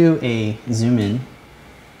 Let's do a zoom in.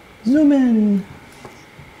 Zoom in.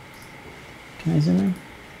 Can I zoom in?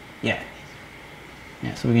 Yeah.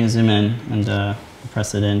 Yeah, so we're gonna zoom in and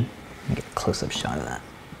press it in. Get a close-up shot of that.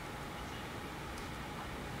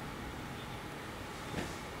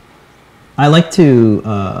 I like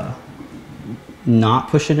to not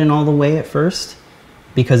push it in all the way at first,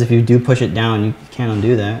 because if you do push it down, you can't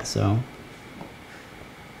undo that, so.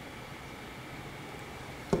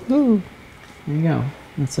 Ooh. There you go.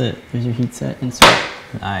 That's it. There's your heat set insert.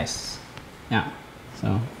 Nice. Yeah.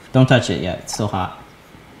 So don't touch it yet. It's still hot.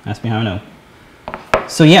 Ask me how I know.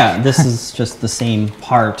 So yeah, this is just the same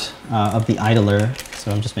part of the idler.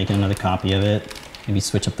 So I'm just making another copy of it. Maybe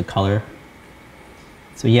switch up the color.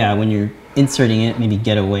 So yeah, when you're inserting it, maybe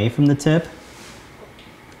get away from the tip.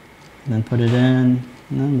 And then put it in,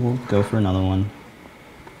 and then we'll go for another one.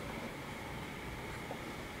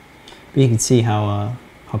 But you can see how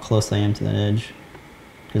close I am to that edge,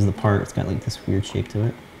 because the part, it's got like this weird shape to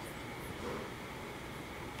it.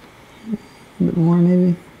 A bit more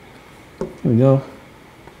maybe. There we go.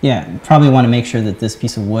 Yeah, probably want to make sure that this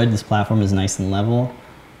piece of wood, this platform, is nice and level.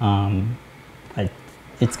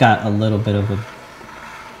 It's got a little bit of a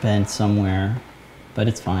bend somewhere, but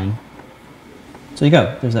it's fine. So you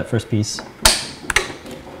go, there's that first piece.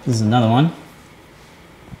 This is another one.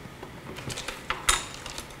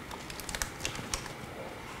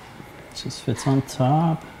 Just fits on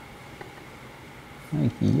top,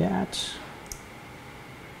 like that.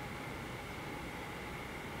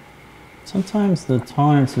 Sometimes the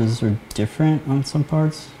tolerances are different on some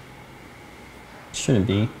parts. Shouldn't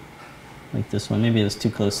be, like this one. Maybe it was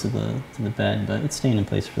too close to the bed, but it's staying in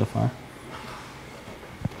place so far.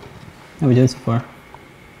 How we doing so far?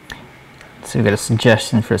 So we got a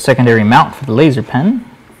suggestion for a secondary mount for the laser pen.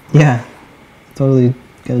 Yeah, totally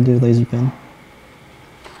got to do a laser pen.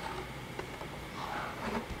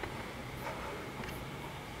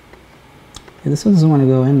 Yeah, this one doesn't want to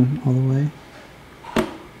go in all the way.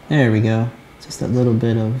 There we go. Just that little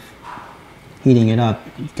bit of heating it up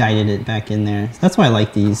guided it back in there. That's why I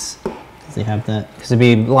like these, because they have that. Because it'd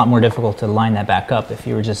be a lot more difficult to line that back up if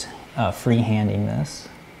you were just freehanding this.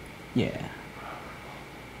 Yeah.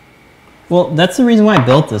 Well, that's the reason why I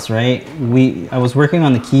built this, right? I was working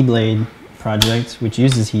on the Keyblade project, which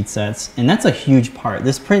uses heat sets, and that's a huge part.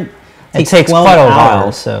 This print takes quite a while,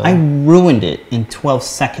 hours. so I ruined it in 12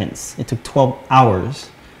 seconds. It took 12 hours.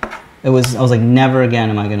 I was like, never again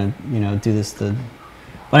am I gonna, do this. But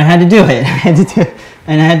I had to do it. I had to do it,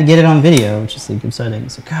 and I had to get it on video, which is like upsetting.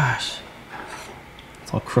 So gosh,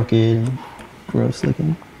 it's all crooked and gross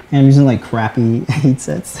looking. And I'm using like crappy heat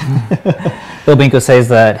sets. Bill Binko says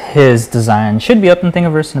that his design should be up in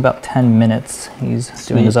Thingiverse in about 10 minutes. He's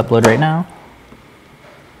doing his upload right now.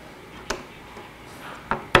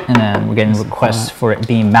 And then we're getting requests for it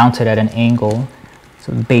being mounted at an angle,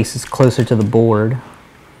 so the base is closer to the board.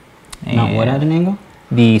 Mount what at an angle?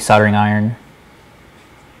 The soldering iron.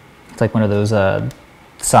 It's like one of those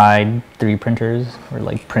side 3D printers where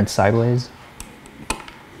like prints sideways,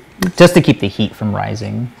 just to keep the heat from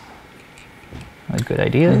rising. A good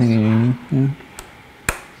idea. Yeah.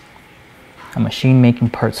 A machine making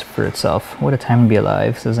parts for itself. What a time to be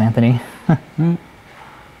alive, says Anthony. I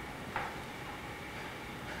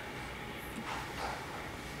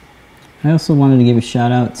also wanted to give a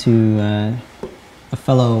shout out to a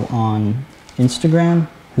fellow on Instagram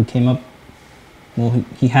who came up. Well,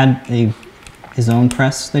 he had his own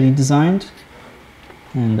press that he designed,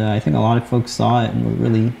 and I think a lot of folks saw it and were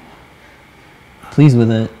really pleased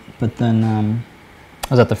with it. But then,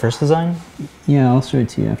 was that the first design? Yeah, I'll show it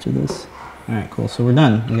to you after this. All right, cool. So we're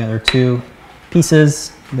done. We got our 2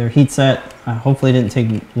 pieces. They're heat set. Hopefully, it didn't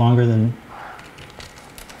take longer than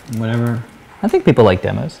whatever. I think people like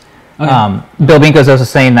demos. Okay. Bill Binko's also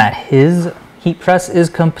saying that his heat press is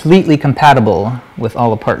completely compatible with all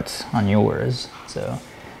the parts on yours, so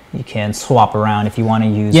you can swap around if you want to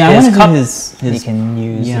use his cup. You can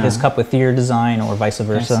use his cup with your design, or vice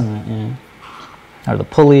versa. Excellent, yeah. Or the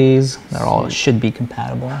pulleys, that all should be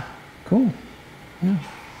compatible. Cool. Yeah,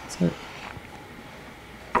 that's it.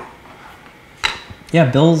 Yeah,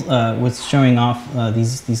 Bill was showing off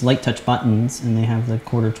these light touch buttons, and they have the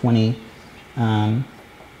quarter 20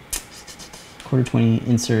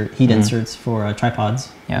 insert heat inserts for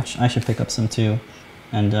tripods. Yeah, which I should pick up some too,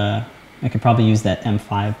 and I could probably use that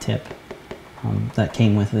M5 tip that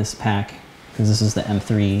came with this pack, because this is the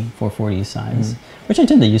M3 440 size, which I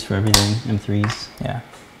tend to use for everything. M3s. Yeah.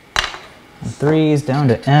 3s down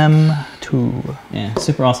to M2. Yeah,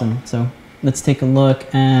 super awesome. So let's take a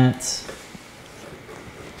look at.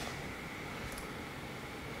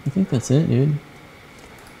 I think that's it, dude.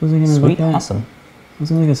 What was I gonna Sweet, look at? awesome. I was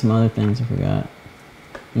gonna look at some other things. I forgot.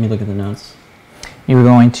 Let me look at the notes. You were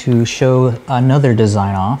going to show another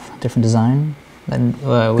design off, different design. Then,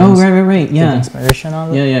 Oh, right. the Yeah. inspiration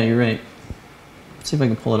of it. Yeah, you're right. Let's see if I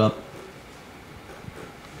can pull it up.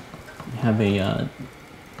 I have a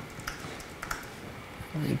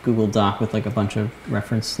Google Doc with like a bunch of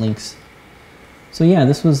reference links. So yeah,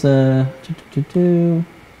 this was here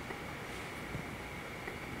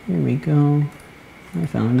we go. I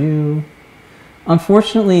found you.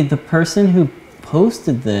 Unfortunately, the person who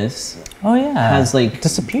posted this Oh yeah, has like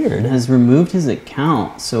disappeared. has removed his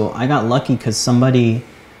account. So I got lucky because somebody,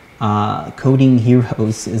 Coding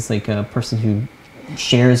Heroes, is like a person who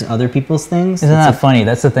shares other people's things. Isn't It's that like- funny?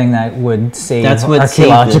 That's the thing that would save That's what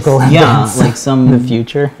archaeological saved this. Yeah, evidence like some in the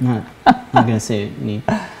future. Not gonna say it neat,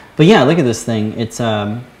 but yeah, look at this thing. It's I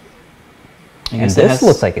And guess it this has-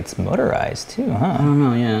 looks like it's motorized too, I huh? don't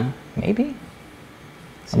know. Yeah. Maybe.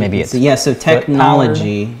 So Or maybe you it's can see- yeah. So foot-powered.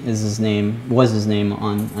 Technology is his name. Was his name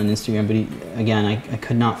on Instagram, but I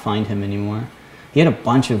could not find him anymore. He had a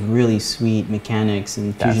bunch of really sweet mechanics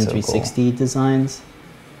and That's Fusion so cool. 360 designs.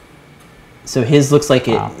 So his looks like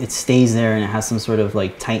Wow. it stays there and it has some sort of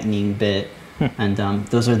like tightening bit. Hmm. And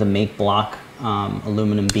those are the make block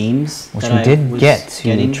aluminum beams. Which that we I did was get to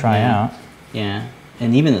getting. try Yeah. out. Yeah,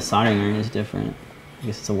 and even the soldering iron is different. I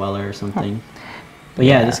guess it's a Weller or something. But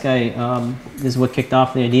yeah, Yeah. this guy, this is what kicked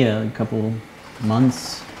off the idea a couple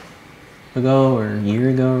months ago or a year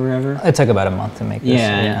ago or whatever. It took about a month to make this. Yeah,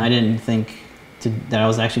 and I didn't think that I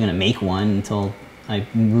was actually going to make one until I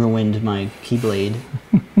ruined my Keyblade.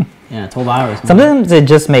 Yeah, 12 hours. man. Sometimes it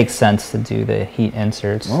just makes sense to do the heat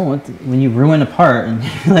inserts. Well, when you ruin a part and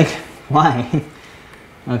you're like, why?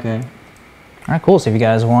 Okay. All right, cool. So if you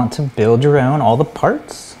guys want to build your own, all the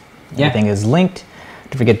parts, Yeah. everything is linked.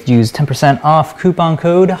 Don't forget to use 10% off coupon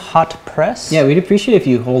code HOTPRESS. Yeah, we'd appreciate if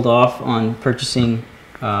you hold off on purchasing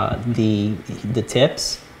the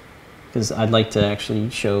tips, because I'd like to actually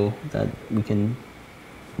show that we can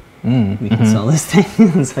sell this thing.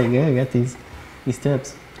 It's like, yeah, I got these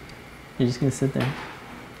tips. You're just gonna sit there.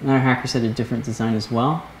 Another hacker said a different design as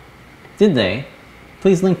well. Did they?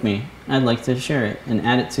 Please link me. I'd like to share it and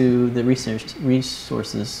add it to the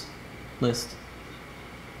resources list.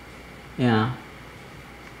 Yeah.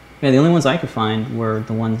 Yeah, the only ones I could find were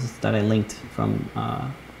the ones that I linked from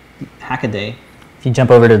Hackaday. If you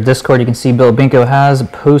jump over to Discord, you can see Bill Binko has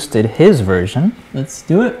posted his version. Let's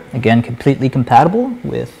do it. Again, completely compatible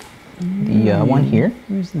with the one here.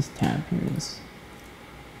 Where's this tab? Here it is.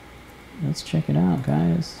 Let's check it out,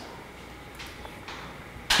 guys.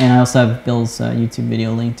 And I also have Bill's YouTube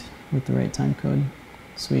video linked with the right time code.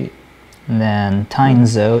 Sweet. And then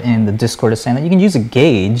Tynezo in the Discord is saying that you can use a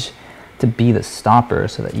gauge to be the stopper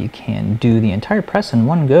so that you can do the entire press in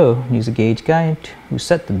one go. Use a gauge guide to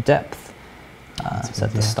set the depth,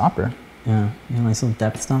 set the stopper. Yeah, nice little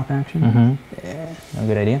depth stop action. Yeah, a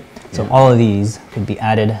good idea. So Yeah. all of these could be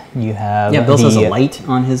added. You have Yeah, Bill has a light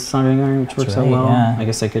on his soldering iron, which works right, out well. yeah. I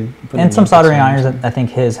guess I could put and it some in soldering the irons. I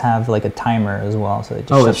think his have like a timer as well, so it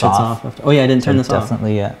just Oh, it shuts shuts off. off. After. Oh yeah, I didn't turn So this off.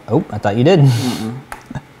 definitely. Oh, I thought you did.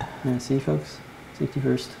 Yeah, see, folks, safety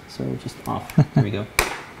first. So just off. There we go.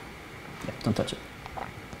 Yeah, don't touch it.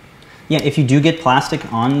 Yeah, if you do get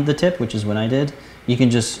plastic on the tip, which is what I did, you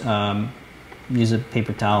can just use a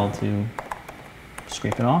paper towel to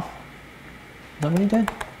scrape it off. Is that what you did?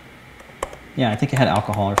 Yeah, I think it had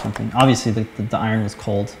alcohol or something. Obviously, the iron was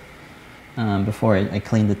cold before I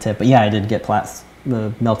cleaned the tip. But yeah, I did get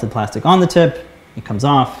the melted plastic on the tip. It comes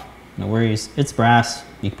off. No worries. It's brass.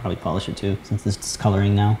 You could probably polish it too, since it's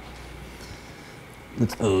discoloring now.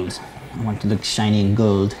 It's old. I want it to look shiny and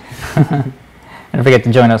gold. And don't forget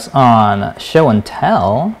to join us on Show and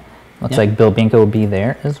Tell. Looks Yeah. like Bill Binko will be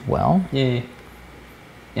there as well. Yay.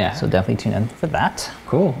 Yeah. So definitely tune in for that.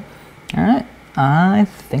 cool. All right. I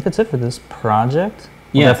think that's it for this project.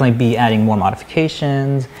 We'll Yeah. definitely be adding more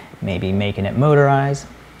modifications, maybe making it motorized.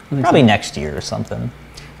 think Probably so. next year or something.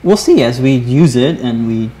 We'll see as we use it and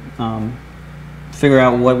we figure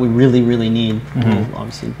out what we really, really need. We'll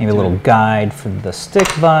obviously Maybe a do little it. guide for the stick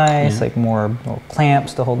vise, Yeah. like more little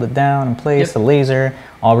clamps to hold it down in place, Yep. the laser.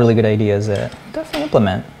 All really good ideas that definitely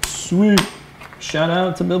implement. Sweet. Shout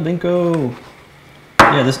out to Bill Binko.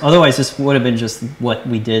 Yeah, this would have been just what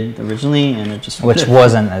we did originally, and it just Which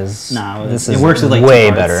wasn't as. No, this it is works with like way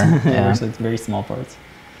two parts. better. It Yeah. works with very small parts.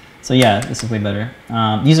 So yeah, this is way better.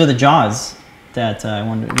 These are the jaws that I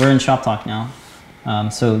wanted. We're in Shop Talk now.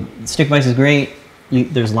 So stick vise is great.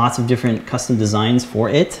 there's lots of different custom designs for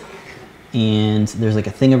it, and there's like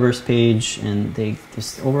a Thingiverse page, and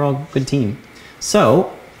just overall good team.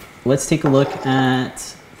 So let's take a look at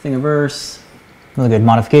Thingiverse. Really good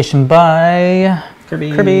modification by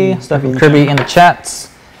Kirby. Stuff with Kirby in the chats.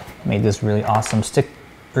 Made this really awesome stick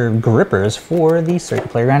or grippers for the Circuit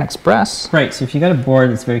Playground Express. Right, so if you got a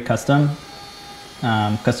board that's very custom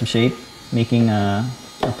shape, making a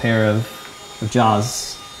pair of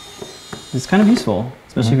jaws is kind of useful,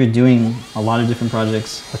 especially if you're doing a lot of different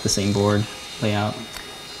projects with the same board layout.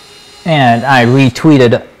 And I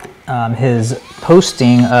retweeted his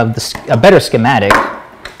posting of a better schematic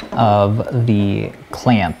of the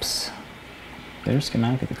clamps. Better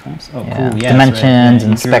schematic of the clamps? Oh, yeah. cool. Yeah, Dimensions right.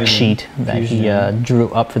 and spec sheet that he drew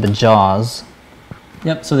up for the jaws.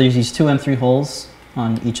 Yep, so there's these two M3 holes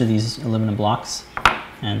on each of these aluminum blocks,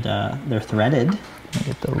 and they're threaded. Let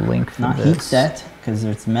me get the link for Not this. heat set, because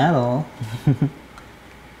it's metal.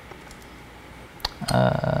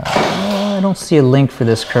 I don't see a link for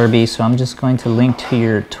this, Kirby, so I'm just going to link to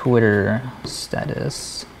your Twitter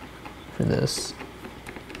status for this.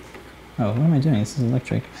 Oh, what am I doing? This is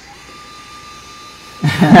electric.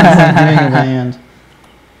 It's like doing it by hand.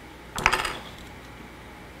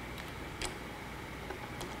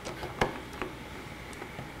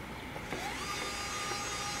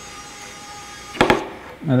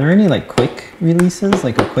 Are there any like quick releases,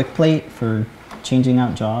 like a quick plate for changing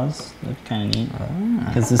out jaws? That'd be kind of neat,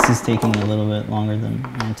 because this is taking a little bit longer than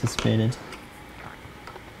I anticipated.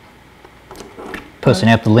 Posting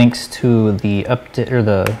up the links to the update or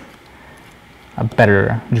a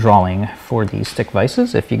better drawing for the stick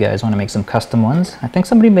vices if you guys want to make some custom ones. I think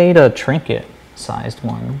somebody made a trinket sized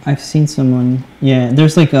one. I've seen someone, yeah,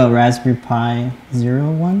 there's like a Raspberry Pi Zero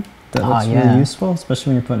one that looks really useful,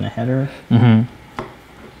 especially when you're putting a header. Mm-hmm.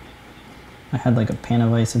 I had like a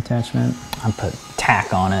Panavice attachment. I put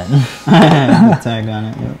tack on it. I had a tag on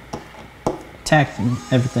it, yep. Tack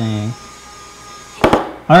everything.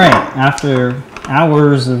 All right, after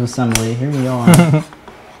hours of assembly, here we are.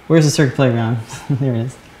 Where's the Circuit Playground? There it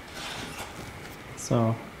is.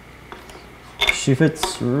 So, she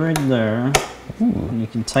fits right there. Ooh. And you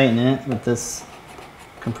can tighten it with this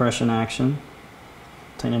compression action.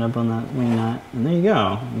 Tighten it up on that wing nut, and there you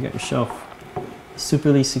go. You got yourself a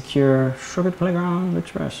superly secure Circuit Playground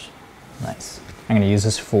Express. Nice. I'm going to use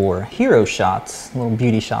this for hero shots, little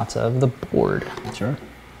beauty shots of the board. Sure.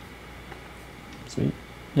 Sweet.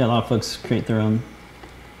 Yeah, a lot of folks create their own.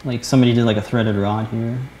 Like somebody did like a threaded rod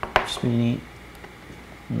here, which is pretty neat.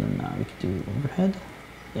 And then we could do overhead.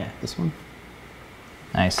 Yeah, this one.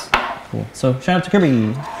 Nice. Cool. So shout out to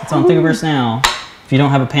Kirby. It's on Thingiverse now. If you don't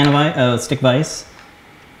have a Panavice, stick vise,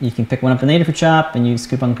 you can pick one up in the Adafruit shop and use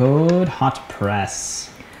coupon code HOTPRESS.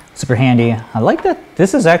 Super handy. I like that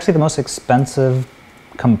this is actually the most expensive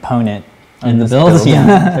component in the build.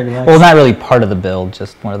 Yeah. Well, not really part of the build,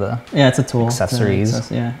 just one of the it's a tool. Accessories.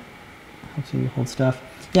 Yeah. Helps you hold stuff.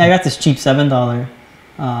 Yeah, I got this cheap $7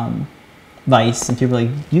 vise, and people were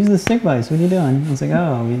like, use the stick vise. What are you doing? I was like,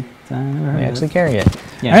 oh, I never heard we of actually it. carry it.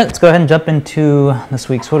 Yeah. All right, let's go ahead and jump into this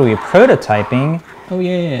week's what are we prototyping. Oh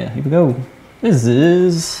yeah, here we go. This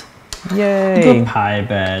is Yay. the Pi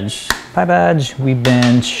Badge. Pi Badge, we've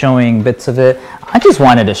been showing bits of it. I just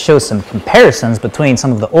wanted to show some comparisons between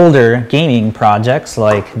some of the older gaming projects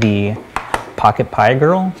like the Pocket Pi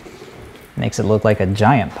Girl. Makes it look like a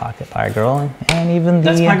giant Pocket Pi Girl, and even the...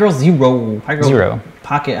 That's Pi Girl Zero. Pi Girl Zero.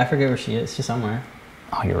 Pocket, I forget where she is. She's somewhere.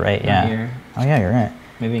 Oh, you're right, yeah. Here. Oh, yeah, you're right.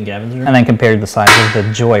 Maybe in Gavin's room. And then compared to the size of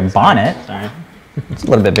the Joy Bonnet, Sorry. it's a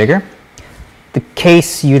little bit bigger. The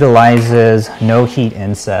case utilizes no heat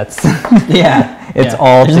insets. Yeah. It's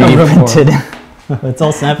all 3D printed. It's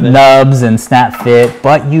all snap fit. Nubs and snap fit,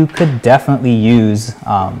 but you could definitely use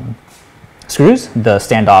screws. The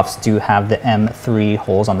standoffs do have the M3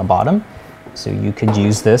 holes on the bottom. So you could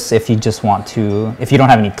use this if you just want to, if you don't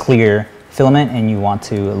have any clear filament and you want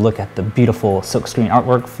to look at the beautiful silkscreen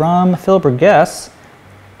artwork from Philip Burgess,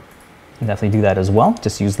 you can definitely do that as well.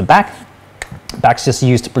 Just use the back. Back's just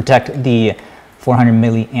used to protect the 400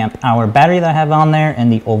 milliamp hour battery that I have on there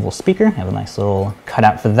and the oval speaker. I have a nice little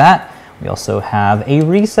cutout for that. We also have a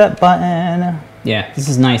reset button. Yeah, this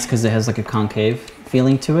is nice because it has like a concave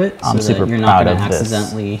feeling to it. I'm so super that you're proud not of going to this.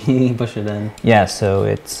 accidentally push it in. Yeah, so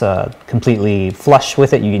it's completely flush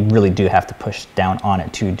with it. You really do have to push down on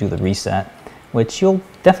it to do the reset, which you'll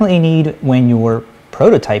definitely need when you're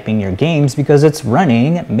prototyping your games because it's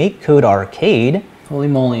running MakeCode Arcade. Holy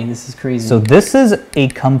moly, this is crazy. So this is a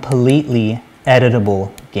completely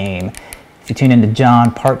editable game. If you tune into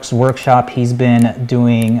John Park's workshop, he's been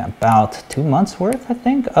doing about 2 months worth, I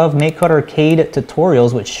think, of MakeCode Arcade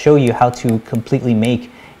tutorials, which show you how to completely make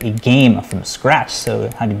a game from scratch. So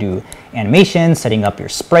how to do animation, setting up your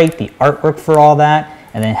sprite, the artwork for all that,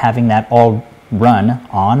 and then having that all run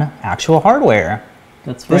on actual hardware.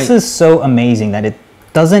 That's right. This is so amazing that it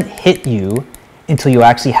doesn't hit you until you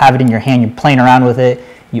actually have it in your hand. You're playing around with it.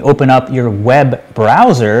 You open up your web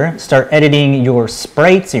browser, start editing your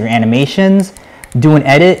sprites, your animations, do an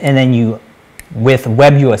edit, and then you, with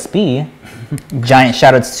Web USB, giant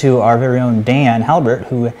shout outs to our very own Dan Halbert,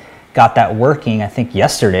 who got that working, I think,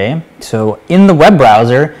 yesterday. So in the web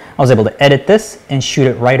browser, I was able to edit this and shoot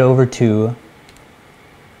it right over to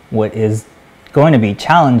what is going to be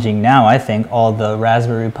challenging now, I think, all the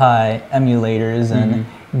Raspberry Pi emulators and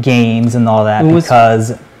games and all that,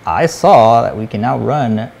 because I saw that we can now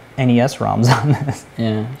run NES ROMs on this.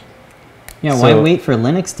 Yeah. Yeah, why wait for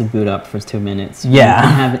Linux to boot up for 2 minutes? Yeah. You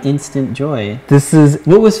can have instant joy. This is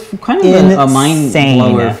what was kind of a mind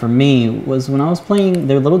blower for me was when I was playing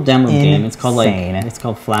their little demo game. It's called it's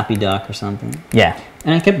called Flappy Duck or something. Yeah.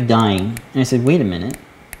 And I kept dying. And I said, wait a minute.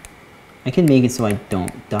 I can make it so I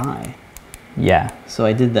don't die. Yeah. So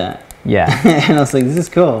I did that. Yeah. And I was like, this is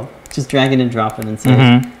cool. Just drag it and drop it and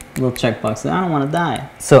say, little checkbox that I don't want to die.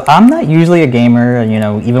 So I'm not usually a gamer, you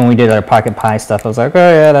know, even when we did our Pocket Pi stuff, I was like, oh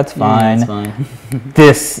yeah, that's fine. Yeah, that's fine.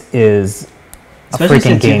 This is especially a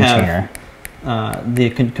freaking game changer. The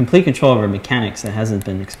complete control over mechanics that hasn't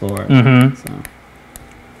been explored. So.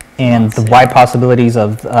 And the wide possibilities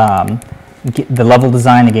of the level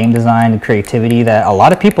design, the game design, the creativity that a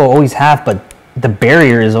lot of people always have, but the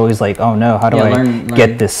barrier is always like, oh no, how do I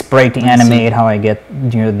get this sprite to animate? How I get,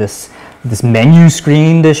 you know, this menu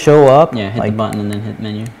screen to show up? Yeah, hit the button and then hit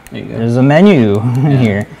menu. There you go. There's a menu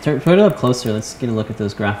here. Put it up closer. Let's get a look at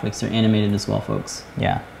those graphics. They're animated as well, folks.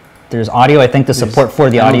 Yeah. There's audio. I think the support for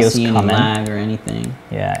the audio is coming. I don't see any lag or anything.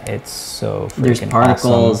 Yeah, it's so freaking There's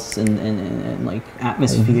particles awesome. and like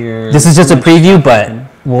atmosphere. This is just a preview, but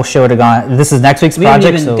we'll show it again. This is next week's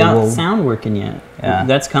project. We haven't even got sound working yet. Yeah,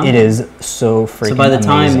 that's coming. It is so freaking So by the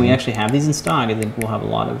time amazing. we actually have these in stock, I think we'll have a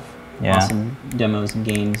lot of awesome demos and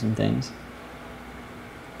games and things.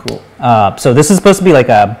 Cool. So this is supposed to be like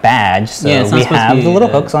a badge. So we have the little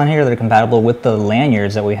hooks on here that are compatible with the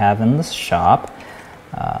lanyards that we have in the shop.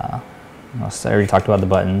 I already talked about the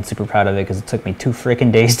button. Super proud of it because it took me 2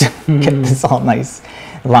 freaking days to get this all nice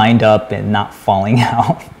lined up and not falling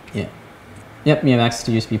out. Yeah. Yep, you have access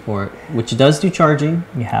to USB port, which does do charging.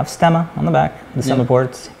 You have stemma on the back, the stemma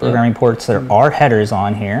ports, programming ports. There are headers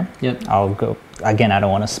on here. Yep. I'll go, again, I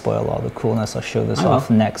don't want to spoil all the coolness. I'll show this off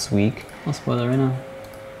next week. I'll spoil it right now.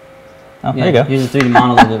 Oh, there you go. Here's the 3D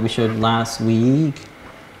model that we showed last week.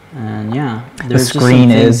 And yeah, the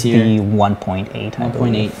screen is the 1.8 inch. 1.8.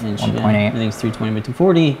 I think it's 320 by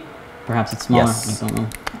 240. Perhaps it's smaller. Yes. I don't know.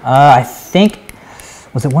 I think,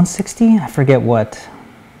 was it 160? I forget what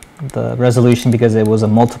the resolution, because it was a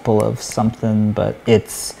multiple of something, but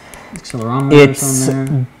it's accelerometer on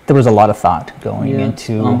there. There was a lot of thought going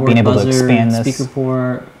into being able to expand this. Speaker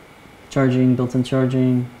port, charging, built-in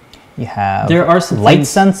charging. You have there are some light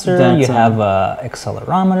sensor, you have a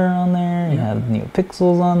accelerometer on there, you have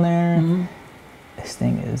NeoPixels on there. This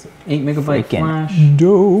thing is 8 megabyte flash.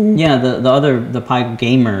 Dope. Yeah, the Pi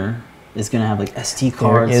Gamer is gonna have like SD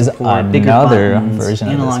cards. There is support, bigger another buttons, version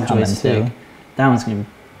analog of this coming joystick. too. That one's gonna be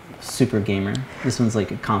super gamer. This one's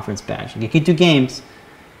like a conference badge. Like you could do games.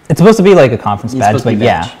 It's supposed to be like a conference badge, but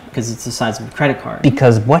yeah, because it's the size of a credit card.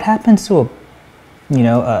 Because what happens to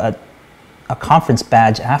a conference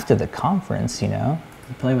badge after the conference, you know?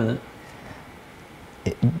 You play with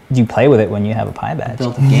it. You play with it when you have a Pi badge.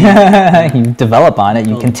 Build a game. You develop on it,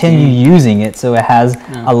 you continue using it, so it has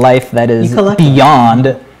a life that is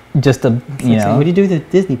beyond just a, you know. What do you do with the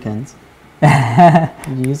Disney pins? Do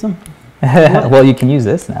you use them? Well, you can use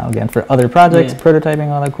this now, again, for other projects, prototyping,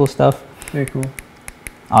 all that cool stuff. Very cool.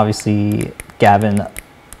 Obviously, Gavin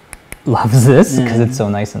loves this because it's so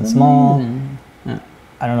nice and small.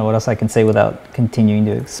 I don't know what else I can say without continuing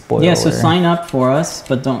to spoil. Yeah, so sign up for us,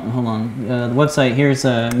 but don't, hold on. The website, here's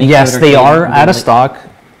a... Yes, they are out of stock.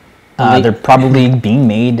 They're probably being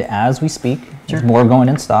made as we speak. There's more going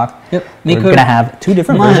in stock. Yep. We're going to have 2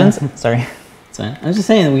 different versions. Sorry. I was just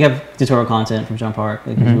saying that we have tutorial content from John Park,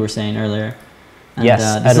 like you were saying earlier. And,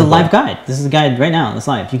 yes. This is a live guide. This is a guide right now. It's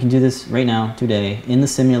live. You can do this right now, today, in the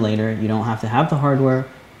simulator. You don't have to have the hardware.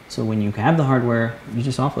 So when you have the hardware, you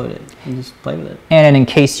just offload it. You just play with it. And in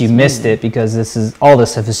case you missed it, because all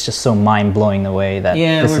this stuff is just so mind-blowing the way that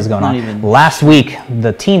this is going on. Last week,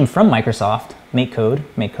 the team from Microsoft,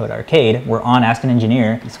 MakeCode Arcade, were on Ask an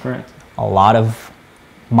Engineer. That's correct. A lot of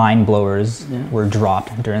mind blowers Yeah. were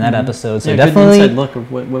dropped during that episode. So Yeah, good definitely inside look of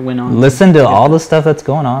what went on. listen to Yeah. all the stuff that's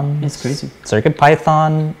going on. It's crazy.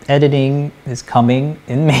 CircuitPython editing is coming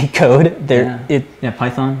in MakeCode. Yeah,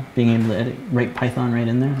 Python, being able to write Python right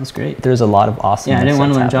in there. That's great. There's a lot of awesome. Yeah, I didn't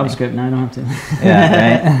want to learn happening. JavaScript. Now I don't have to.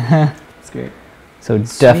 Yeah, right. It's great. So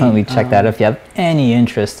definitely check that if you have any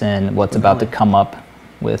interest in what's about to Definitely. come up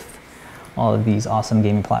with all of these awesome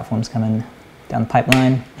gaming platforms coming down the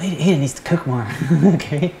pipeline. Hayden needs to cook more.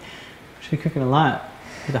 Okay. Should be cooking a lot.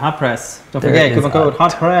 With the hot press. Don't There forget, is coupon code a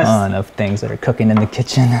hot press. ton of things that are cooking in the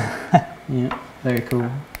kitchen. Yeah, very cool.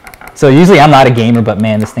 So usually I'm not a gamer, but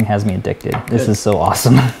man, this thing has me addicted. This Good. is so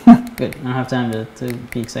awesome. Good. I don't have time to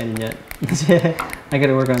be excited yet. I got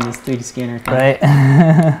to work on this 3D scanner thing.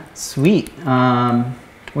 Right? Sweet. Where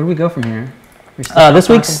do we go from here? We're still This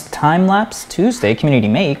talking? week's Time Lapse Tuesday, Community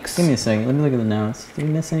Makes. Give me a second. Let me look at the notes. Did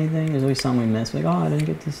we miss anything? There's always something we missed. Like, oh, I didn't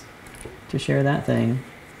get to share that thing.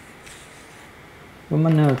 Where are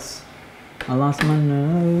my notes? I lost my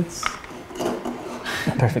notes.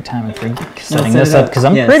 Perfect timing for setting set this it up up. because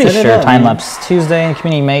I'm Yeah, pretty set it sure up, Time man. Lapse Tuesday and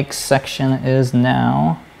Community Makes section is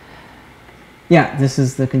now. Yeah, this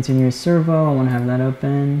is the continuous servo. I want to have that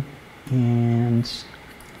open. And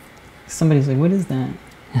somebody's like, what is that?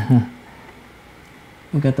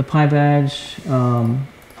 We got the Pi Badge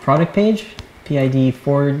product page, PID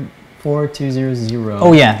 44200.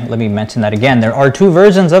 Oh yeah, let me mention that again. There are 2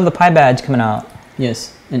 versions of the Pi Badge coming out.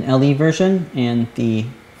 Yes, an LE version and the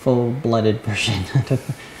full-blooded version.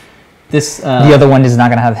 This The other one is not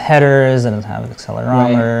going to have headers, it doesn't have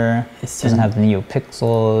accelerometer, It's doesn't 10. have the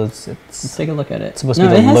NeoPixels. Let's It's take a look at it. supposed to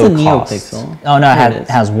No, be it the has low a cost. NeoPixel. Oh no, Here it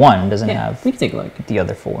has one, doesn't Yeah, have we can take a look. the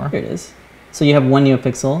other 4. Here it is. So you have 1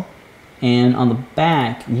 NeoPixel, and on the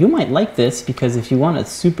back, you might like this because if you want a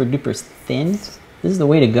super duper thin, this is the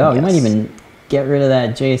way to go. You might Yes. even get rid of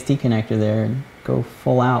that JST connector there and go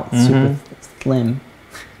full out, super slim.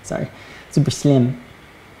 Sorry, super slim.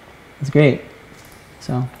 It's great.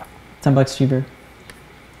 So, $10 cheaper.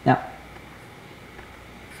 Yeah.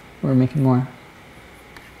 We're making more.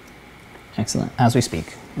 Excellent. As we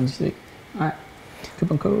speak. Let's see. All right.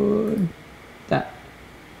 Coupon code. That.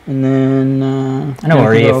 And then. And don't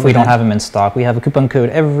worry if we don't have them in stock. We have a coupon code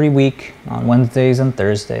every week on Wednesdays and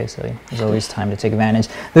Thursdays, so there's always time to take advantage.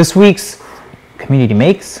 This week's Community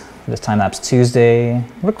Makes, this Time Lapse Tuesday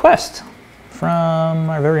request from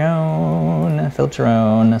our very own Philip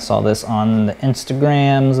Cherone. I saw this on the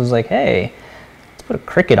Instagrams. I was like, hey, let's put a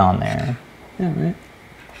Cricut on there. Yeah, right.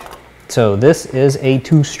 So this is a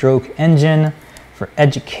 2-stroke engine for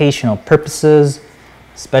educational purposes,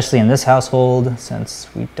 especially in this household since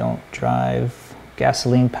we don't drive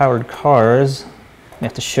gasoline-powered cars. We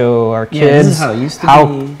have to show our Yeah, this kids is how it used to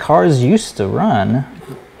be. cars used to run.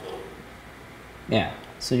 Yeah.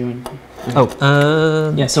 So you want.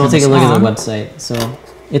 Oh, Yeah. So we'll take a look at the website. So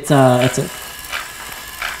it's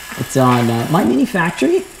on My Mini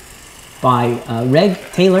Factory by Reg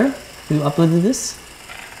Taylor, who uploaded this,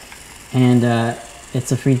 and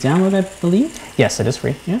it's a free download, I believe. Yes, it is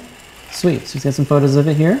free. Yeah. Sweet. So he's got some photos of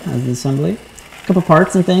it here of the assembly, a couple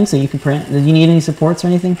parts and things, so you can print. Did you need any supports or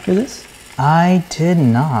anything for this? I did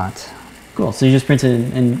not. Cool. So you just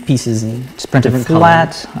printed in pieces and Just printed different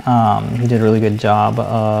flat. colors. He did a really good job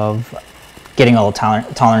of getting all the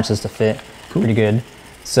tolerances to fit. Cool. Pretty good.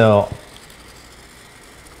 So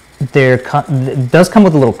it does come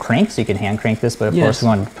with a little crank, so you can hand crank this, but of course Yes. we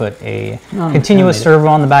wanted to put a No, continuous animated. servo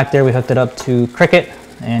on the back there. We hooked it up to Cricut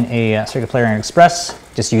and a Circuit Player and Express.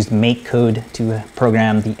 Just used MakeCode to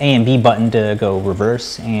program the A and B button to go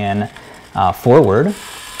reverse and forward.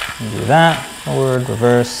 You do that, forward,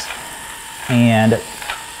 reverse. And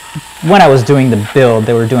when I was doing the build,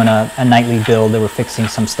 they were doing a nightly build, they were fixing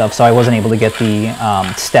some stuff, so I wasn't able to get the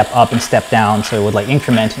step up and step down, so it would like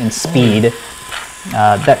increment in speed.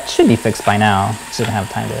 That should be fixed by now, so I didn't have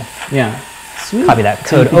time to Yeah. Sweet. copy that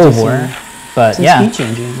So you code can do over. some- But some yeah, speed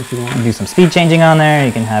changing if you you want. can do some speed changing on there.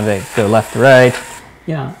 You can have it go left to right,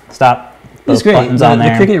 Yeah. stop. It's Both great. buttons The on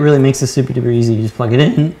there. Cricut really makes this super duper easy. You just plug it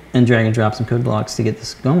in and drag and drop some code blocks to get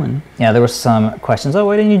this going. Yeah, there were some questions. Oh,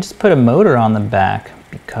 why didn't you just put a motor on the back?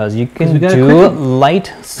 Because you can we got a do Cricut.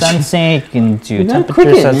 light sensing, you can do We got a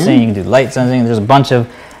temperature Cricut, sensing, man. you can do light sensing. There's a bunch of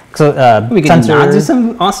We can not do sensors.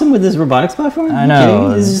 something awesome with this robotics platform? I You know. kidding?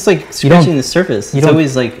 This is just like You don't- scratching the surface. you It's don't-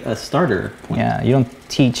 always like a starter point. Yeah, you don't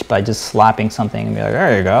teach by just slapping something and be like,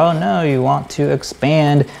 there you go. No, you want to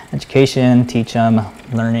expand education, teach them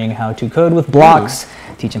learning how to code with blocks,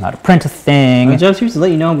 teach them how to print a My thing. job's here is to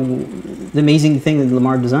let you know the amazing thing that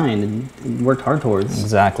Lamar designed and worked hard towards.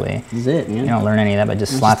 Exactly. This is it, man. You don't learn any of that by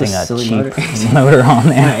just It's slapping just a a silly cheap motor. motor on All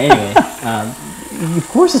there. right, anyway, Of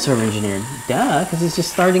course it's servo engineered. Duh, because it's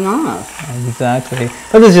just starting off. Exactly.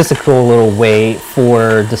 But this is just a cool little way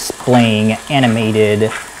for displaying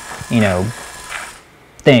animated, you know,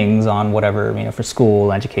 things on whatever, you know, for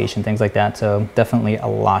school, education, things like that. So definitely a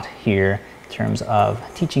lot here in terms of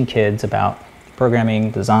teaching kids about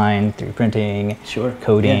programming, design, 3D printing, Sure.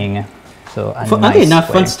 coding. Yeah. So a Oddly nice enough,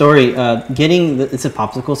 way. fun story. It's a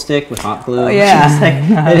popsicle stick with hot glue. Oh,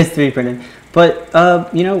 yeah. It is 3D printed. But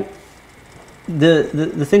you know,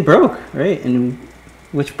 the thing broke, right? And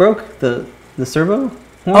which broke? The servo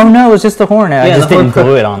horn? Oh no, it was just the horn. I Yeah, just the horn didn't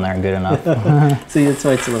glue it on there good enough. See, that's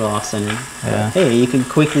why it's a little off-center. Yeah. Hey, you can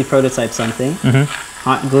quickly prototype something.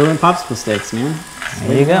 Hot glue and popsicle sticks, man.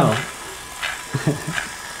 There you go.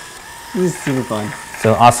 This is super fun.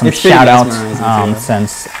 So awesome It's pretty shout out mesmerizing, too.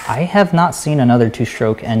 since I have not seen another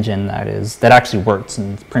two-stroke engine that actually works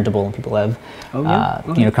and is printable and people have Oh yeah.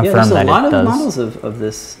 you know, confirmed there's that a lot it of does. models of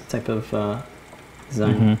this type of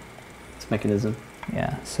design, this mechanism.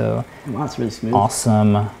 Yeah, so Wow, it's really smooth.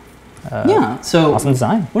 awesome. Yeah. So Awesome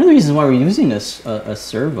design. one of the reasons why we're using a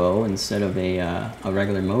servo instead of a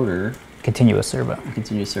regular motor, Continuous servo. a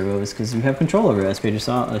continuous servo, is because you have control over it. As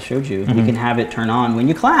Pedro showed you, you can have it turn on when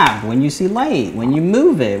you clap, when you see light, when you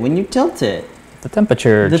move it, when you tilt it. The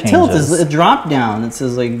temperature The changes. tilt is a drop down. It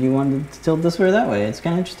says like you want to tilt this way or that way. It's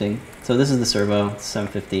kind of interesting. So this is the servo, it's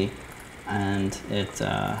 750, and it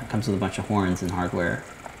comes with a bunch of horns and hardware.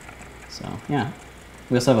 So yeah,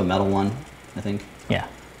 we also have a metal one, I think. Yeah.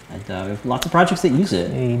 And we have lots of projects that use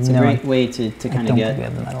it. It's a No, great way to I kind don't of get. think we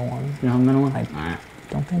have the metal one. You know, a metal one. I- All right.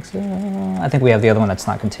 Don't think so. I think we have the other one that's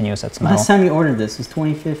not continuous. That's metal. Last time you ordered this was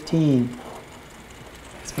 2015.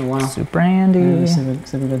 It's been a while. Super handy.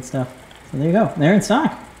 Super good stuff. So there you go. They're in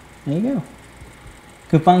stock. There you go.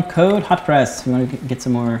 Coupon code HOTPRESS if you want to get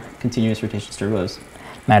some more continuous rotation servos.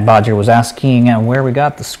 Matt Bodger was asking where we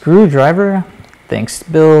got the screwdriver. Thanks,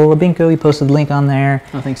 Bill Labinko. He posted the link on there.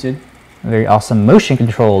 Oh, thanks, dude. A very awesome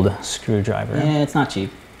motion-controlled screwdriver. Yeah, it's not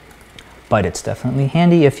cheap. But it's definitely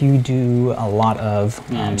handy if you do a lot of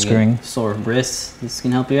And you screwing. get sore wrists. This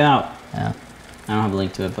can help you out. Yeah. I don't have a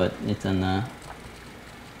link to it, but it's in the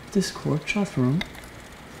Discord chat room.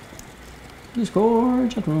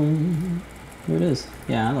 Discord chat room. Here it is.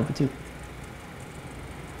 Yeah, I love it too.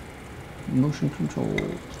 Motion control.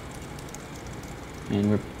 And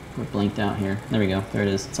we're blanked out here. There we go. There it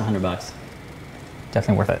is. It's $100.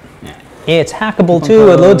 Definitely worth it. Yeah. It's hackable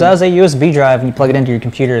too. It loads as a USB drive and you plug it into your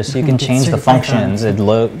computer so you can change the functions. It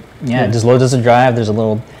just loads as a drive. There's a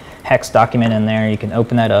little hex document in there. You can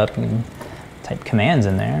open that up and type commands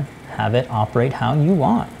in there. Have it operate how you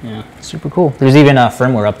want. Yeah. Super cool. There's even a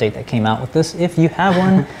firmware update that came out with this. If you have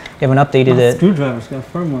one, you haven't updated it, Screwdriver's got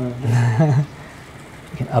firmware.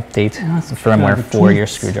 you can update the firmware for your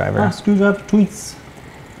screwdriver. Screwdriver tweets.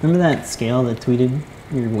 Remember that scale that tweeted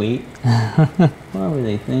your weight? What were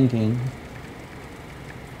they thinking?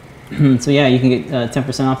 So yeah, you can get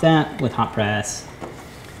 10% off that with Hot Press.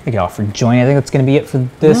 Thank you all for joining. I think that's going to be it for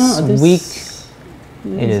this week.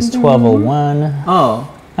 It is 12:01.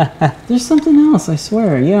 Oh, there's something else. I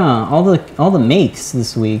swear. Yeah, all the makes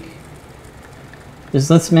this week. There's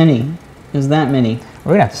that many. There's that many.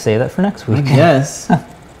 We're gonna have to save that for next week. Yes.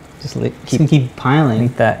 Just keep piling.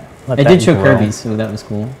 let that. Let I that did show grow. Kirby's, so that was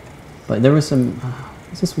cool. But there was some.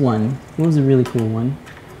 What's this one? What was a really cool one?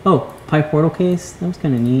 Oh, Pi Portal case. That was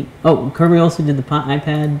kind of neat. Oh, Kirby also did the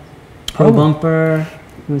iPad Pro Oh. bumper.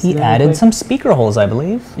 He added some speaker holes, I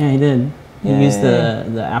believe. Yeah, he did. He Yay. used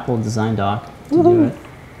the Apple design doc to do it.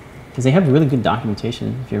 Because they have really good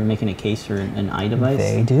documentation if you're making a case for an iDevice.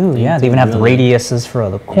 They do, yeah. They even have the radiuses for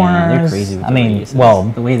the corners. Yeah, they're crazy with I the mean, radiuses. well,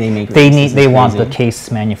 the way they make they radiuses they is want the crazy.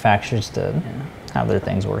 case manufacturers to have their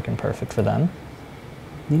things working perfect for them.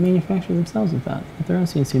 They manufacture themselves with that, with their own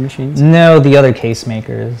CNC machines. No, the other case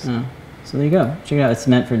makers. Oh. So there you go. Check it out. It's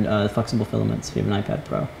meant for flexible filaments if you have an iPad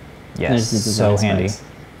Pro. Yes, There's the design so handy. specs.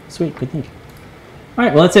 Sweet, good think. All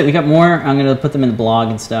right, well that's it. We got more. I'm gonna put them in the blog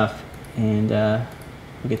and stuff, and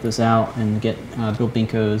we'll get those out and get Bill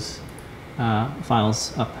Binko's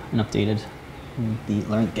files up and updated. In the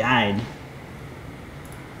Learn Guide.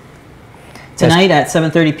 Tonight at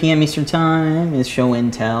 7:30 p.m. Eastern Time is Show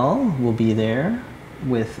and Tell. We'll be there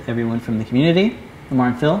with everyone from the community. Lamar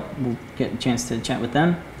and Phil. We'll get a chance to chat with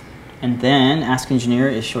them. And then Ask Engineer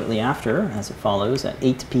is shortly after, as it follows, at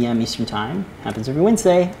 8 p.m. Eastern Time. Happens every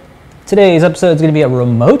Wednesday. Today's episode is going to be a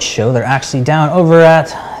remote show. They're actually down over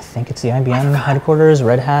at, I think it's the IBM headquarters,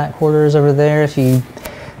 Red Hat quarters over there. If you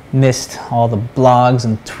missed all the blogs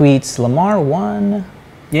and tweets, Lamar won.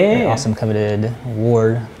 Yeah. Awesome coveted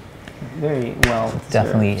award. Very well.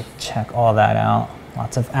 Definitely check all that out.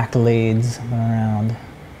 Lots of accolades going around.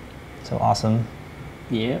 So awesome.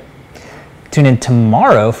 Yep. Tune in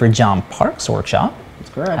tomorrow for John Park's workshop.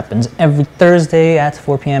 That's correct. Happens every Thursday at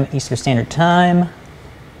 4 p.m. Eastern Standard Time.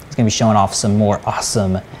 He's going to be showing off some more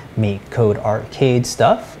awesome MakeCode Arcade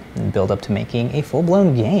stuff and build up to making a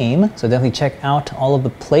full-blown game. So definitely check out all of the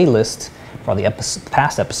playlists for all the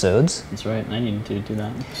past episodes. That's right. I need to do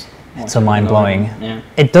that. It's so mind-blowing. Yeah.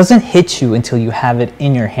 It doesn't hit you until you have it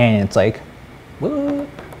in your hand. It's like, what?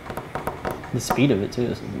 The speed of it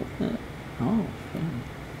too. Oh, yeah.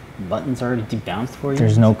 Buttons already debounced for you.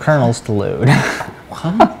 There's no kernels to load.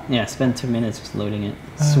 What? Yeah, spend 2 minutes just loading it.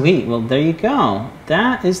 Sweet. Well, there you go.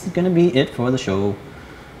 That is going to be it for the show.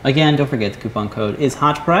 Again, don't forget the coupon code is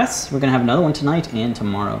HotPress. We're going to have another one tonight and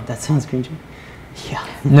tomorrow. That sounds cringy. Yeah.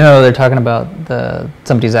 No, they're talking about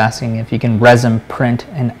somebody's asking if you can resin print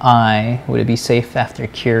an eye. Would it be safe after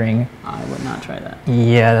curing? I would not try that.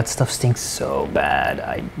 Yeah, that stuff stinks so bad.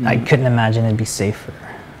 I couldn't imagine it'd be safe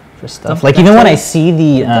for stuff. Like even when I see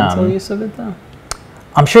the dental use of it though.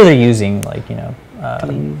 I'm sure they're using like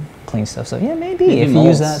clean stuff. So yeah, maybe if you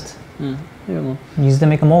use that, use it to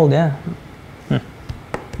make a mold. Yeah.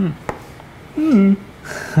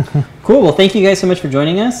 Cool. Well, thank you guys so much for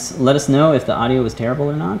joining us. Let us know if the audio was terrible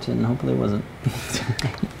or not, and hopefully it wasn't.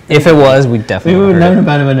 If it was, we definitely would have known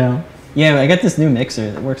about it by now. Yeah, I got this new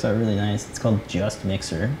mixer that works out really nice. It's called Just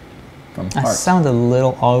Mixer from That Park. sounds a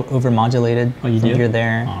little over-modulated Oh, you from do? here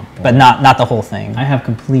there, Oh, boy. but not the whole thing. I have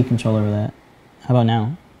complete control over that. How about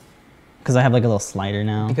now? Because I have like a little slider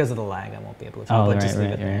now. Because of the lag, I won't be able to. Oh, but right, just leave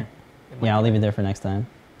right, it there. right. Yeah, I'll leave it there for next time.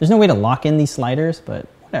 There's no way to lock in these sliders, but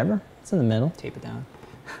whatever. It's in the middle. Tape it down.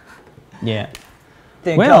 Yeah.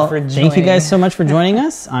 Thank you guys so much for joining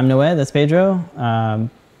us. I'm Noé, that's Pedro.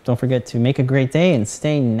 Don't forget to make a great day and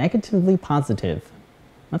stay negatively positive.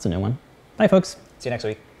 That's a new one. Bye, folks. See you next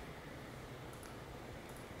week.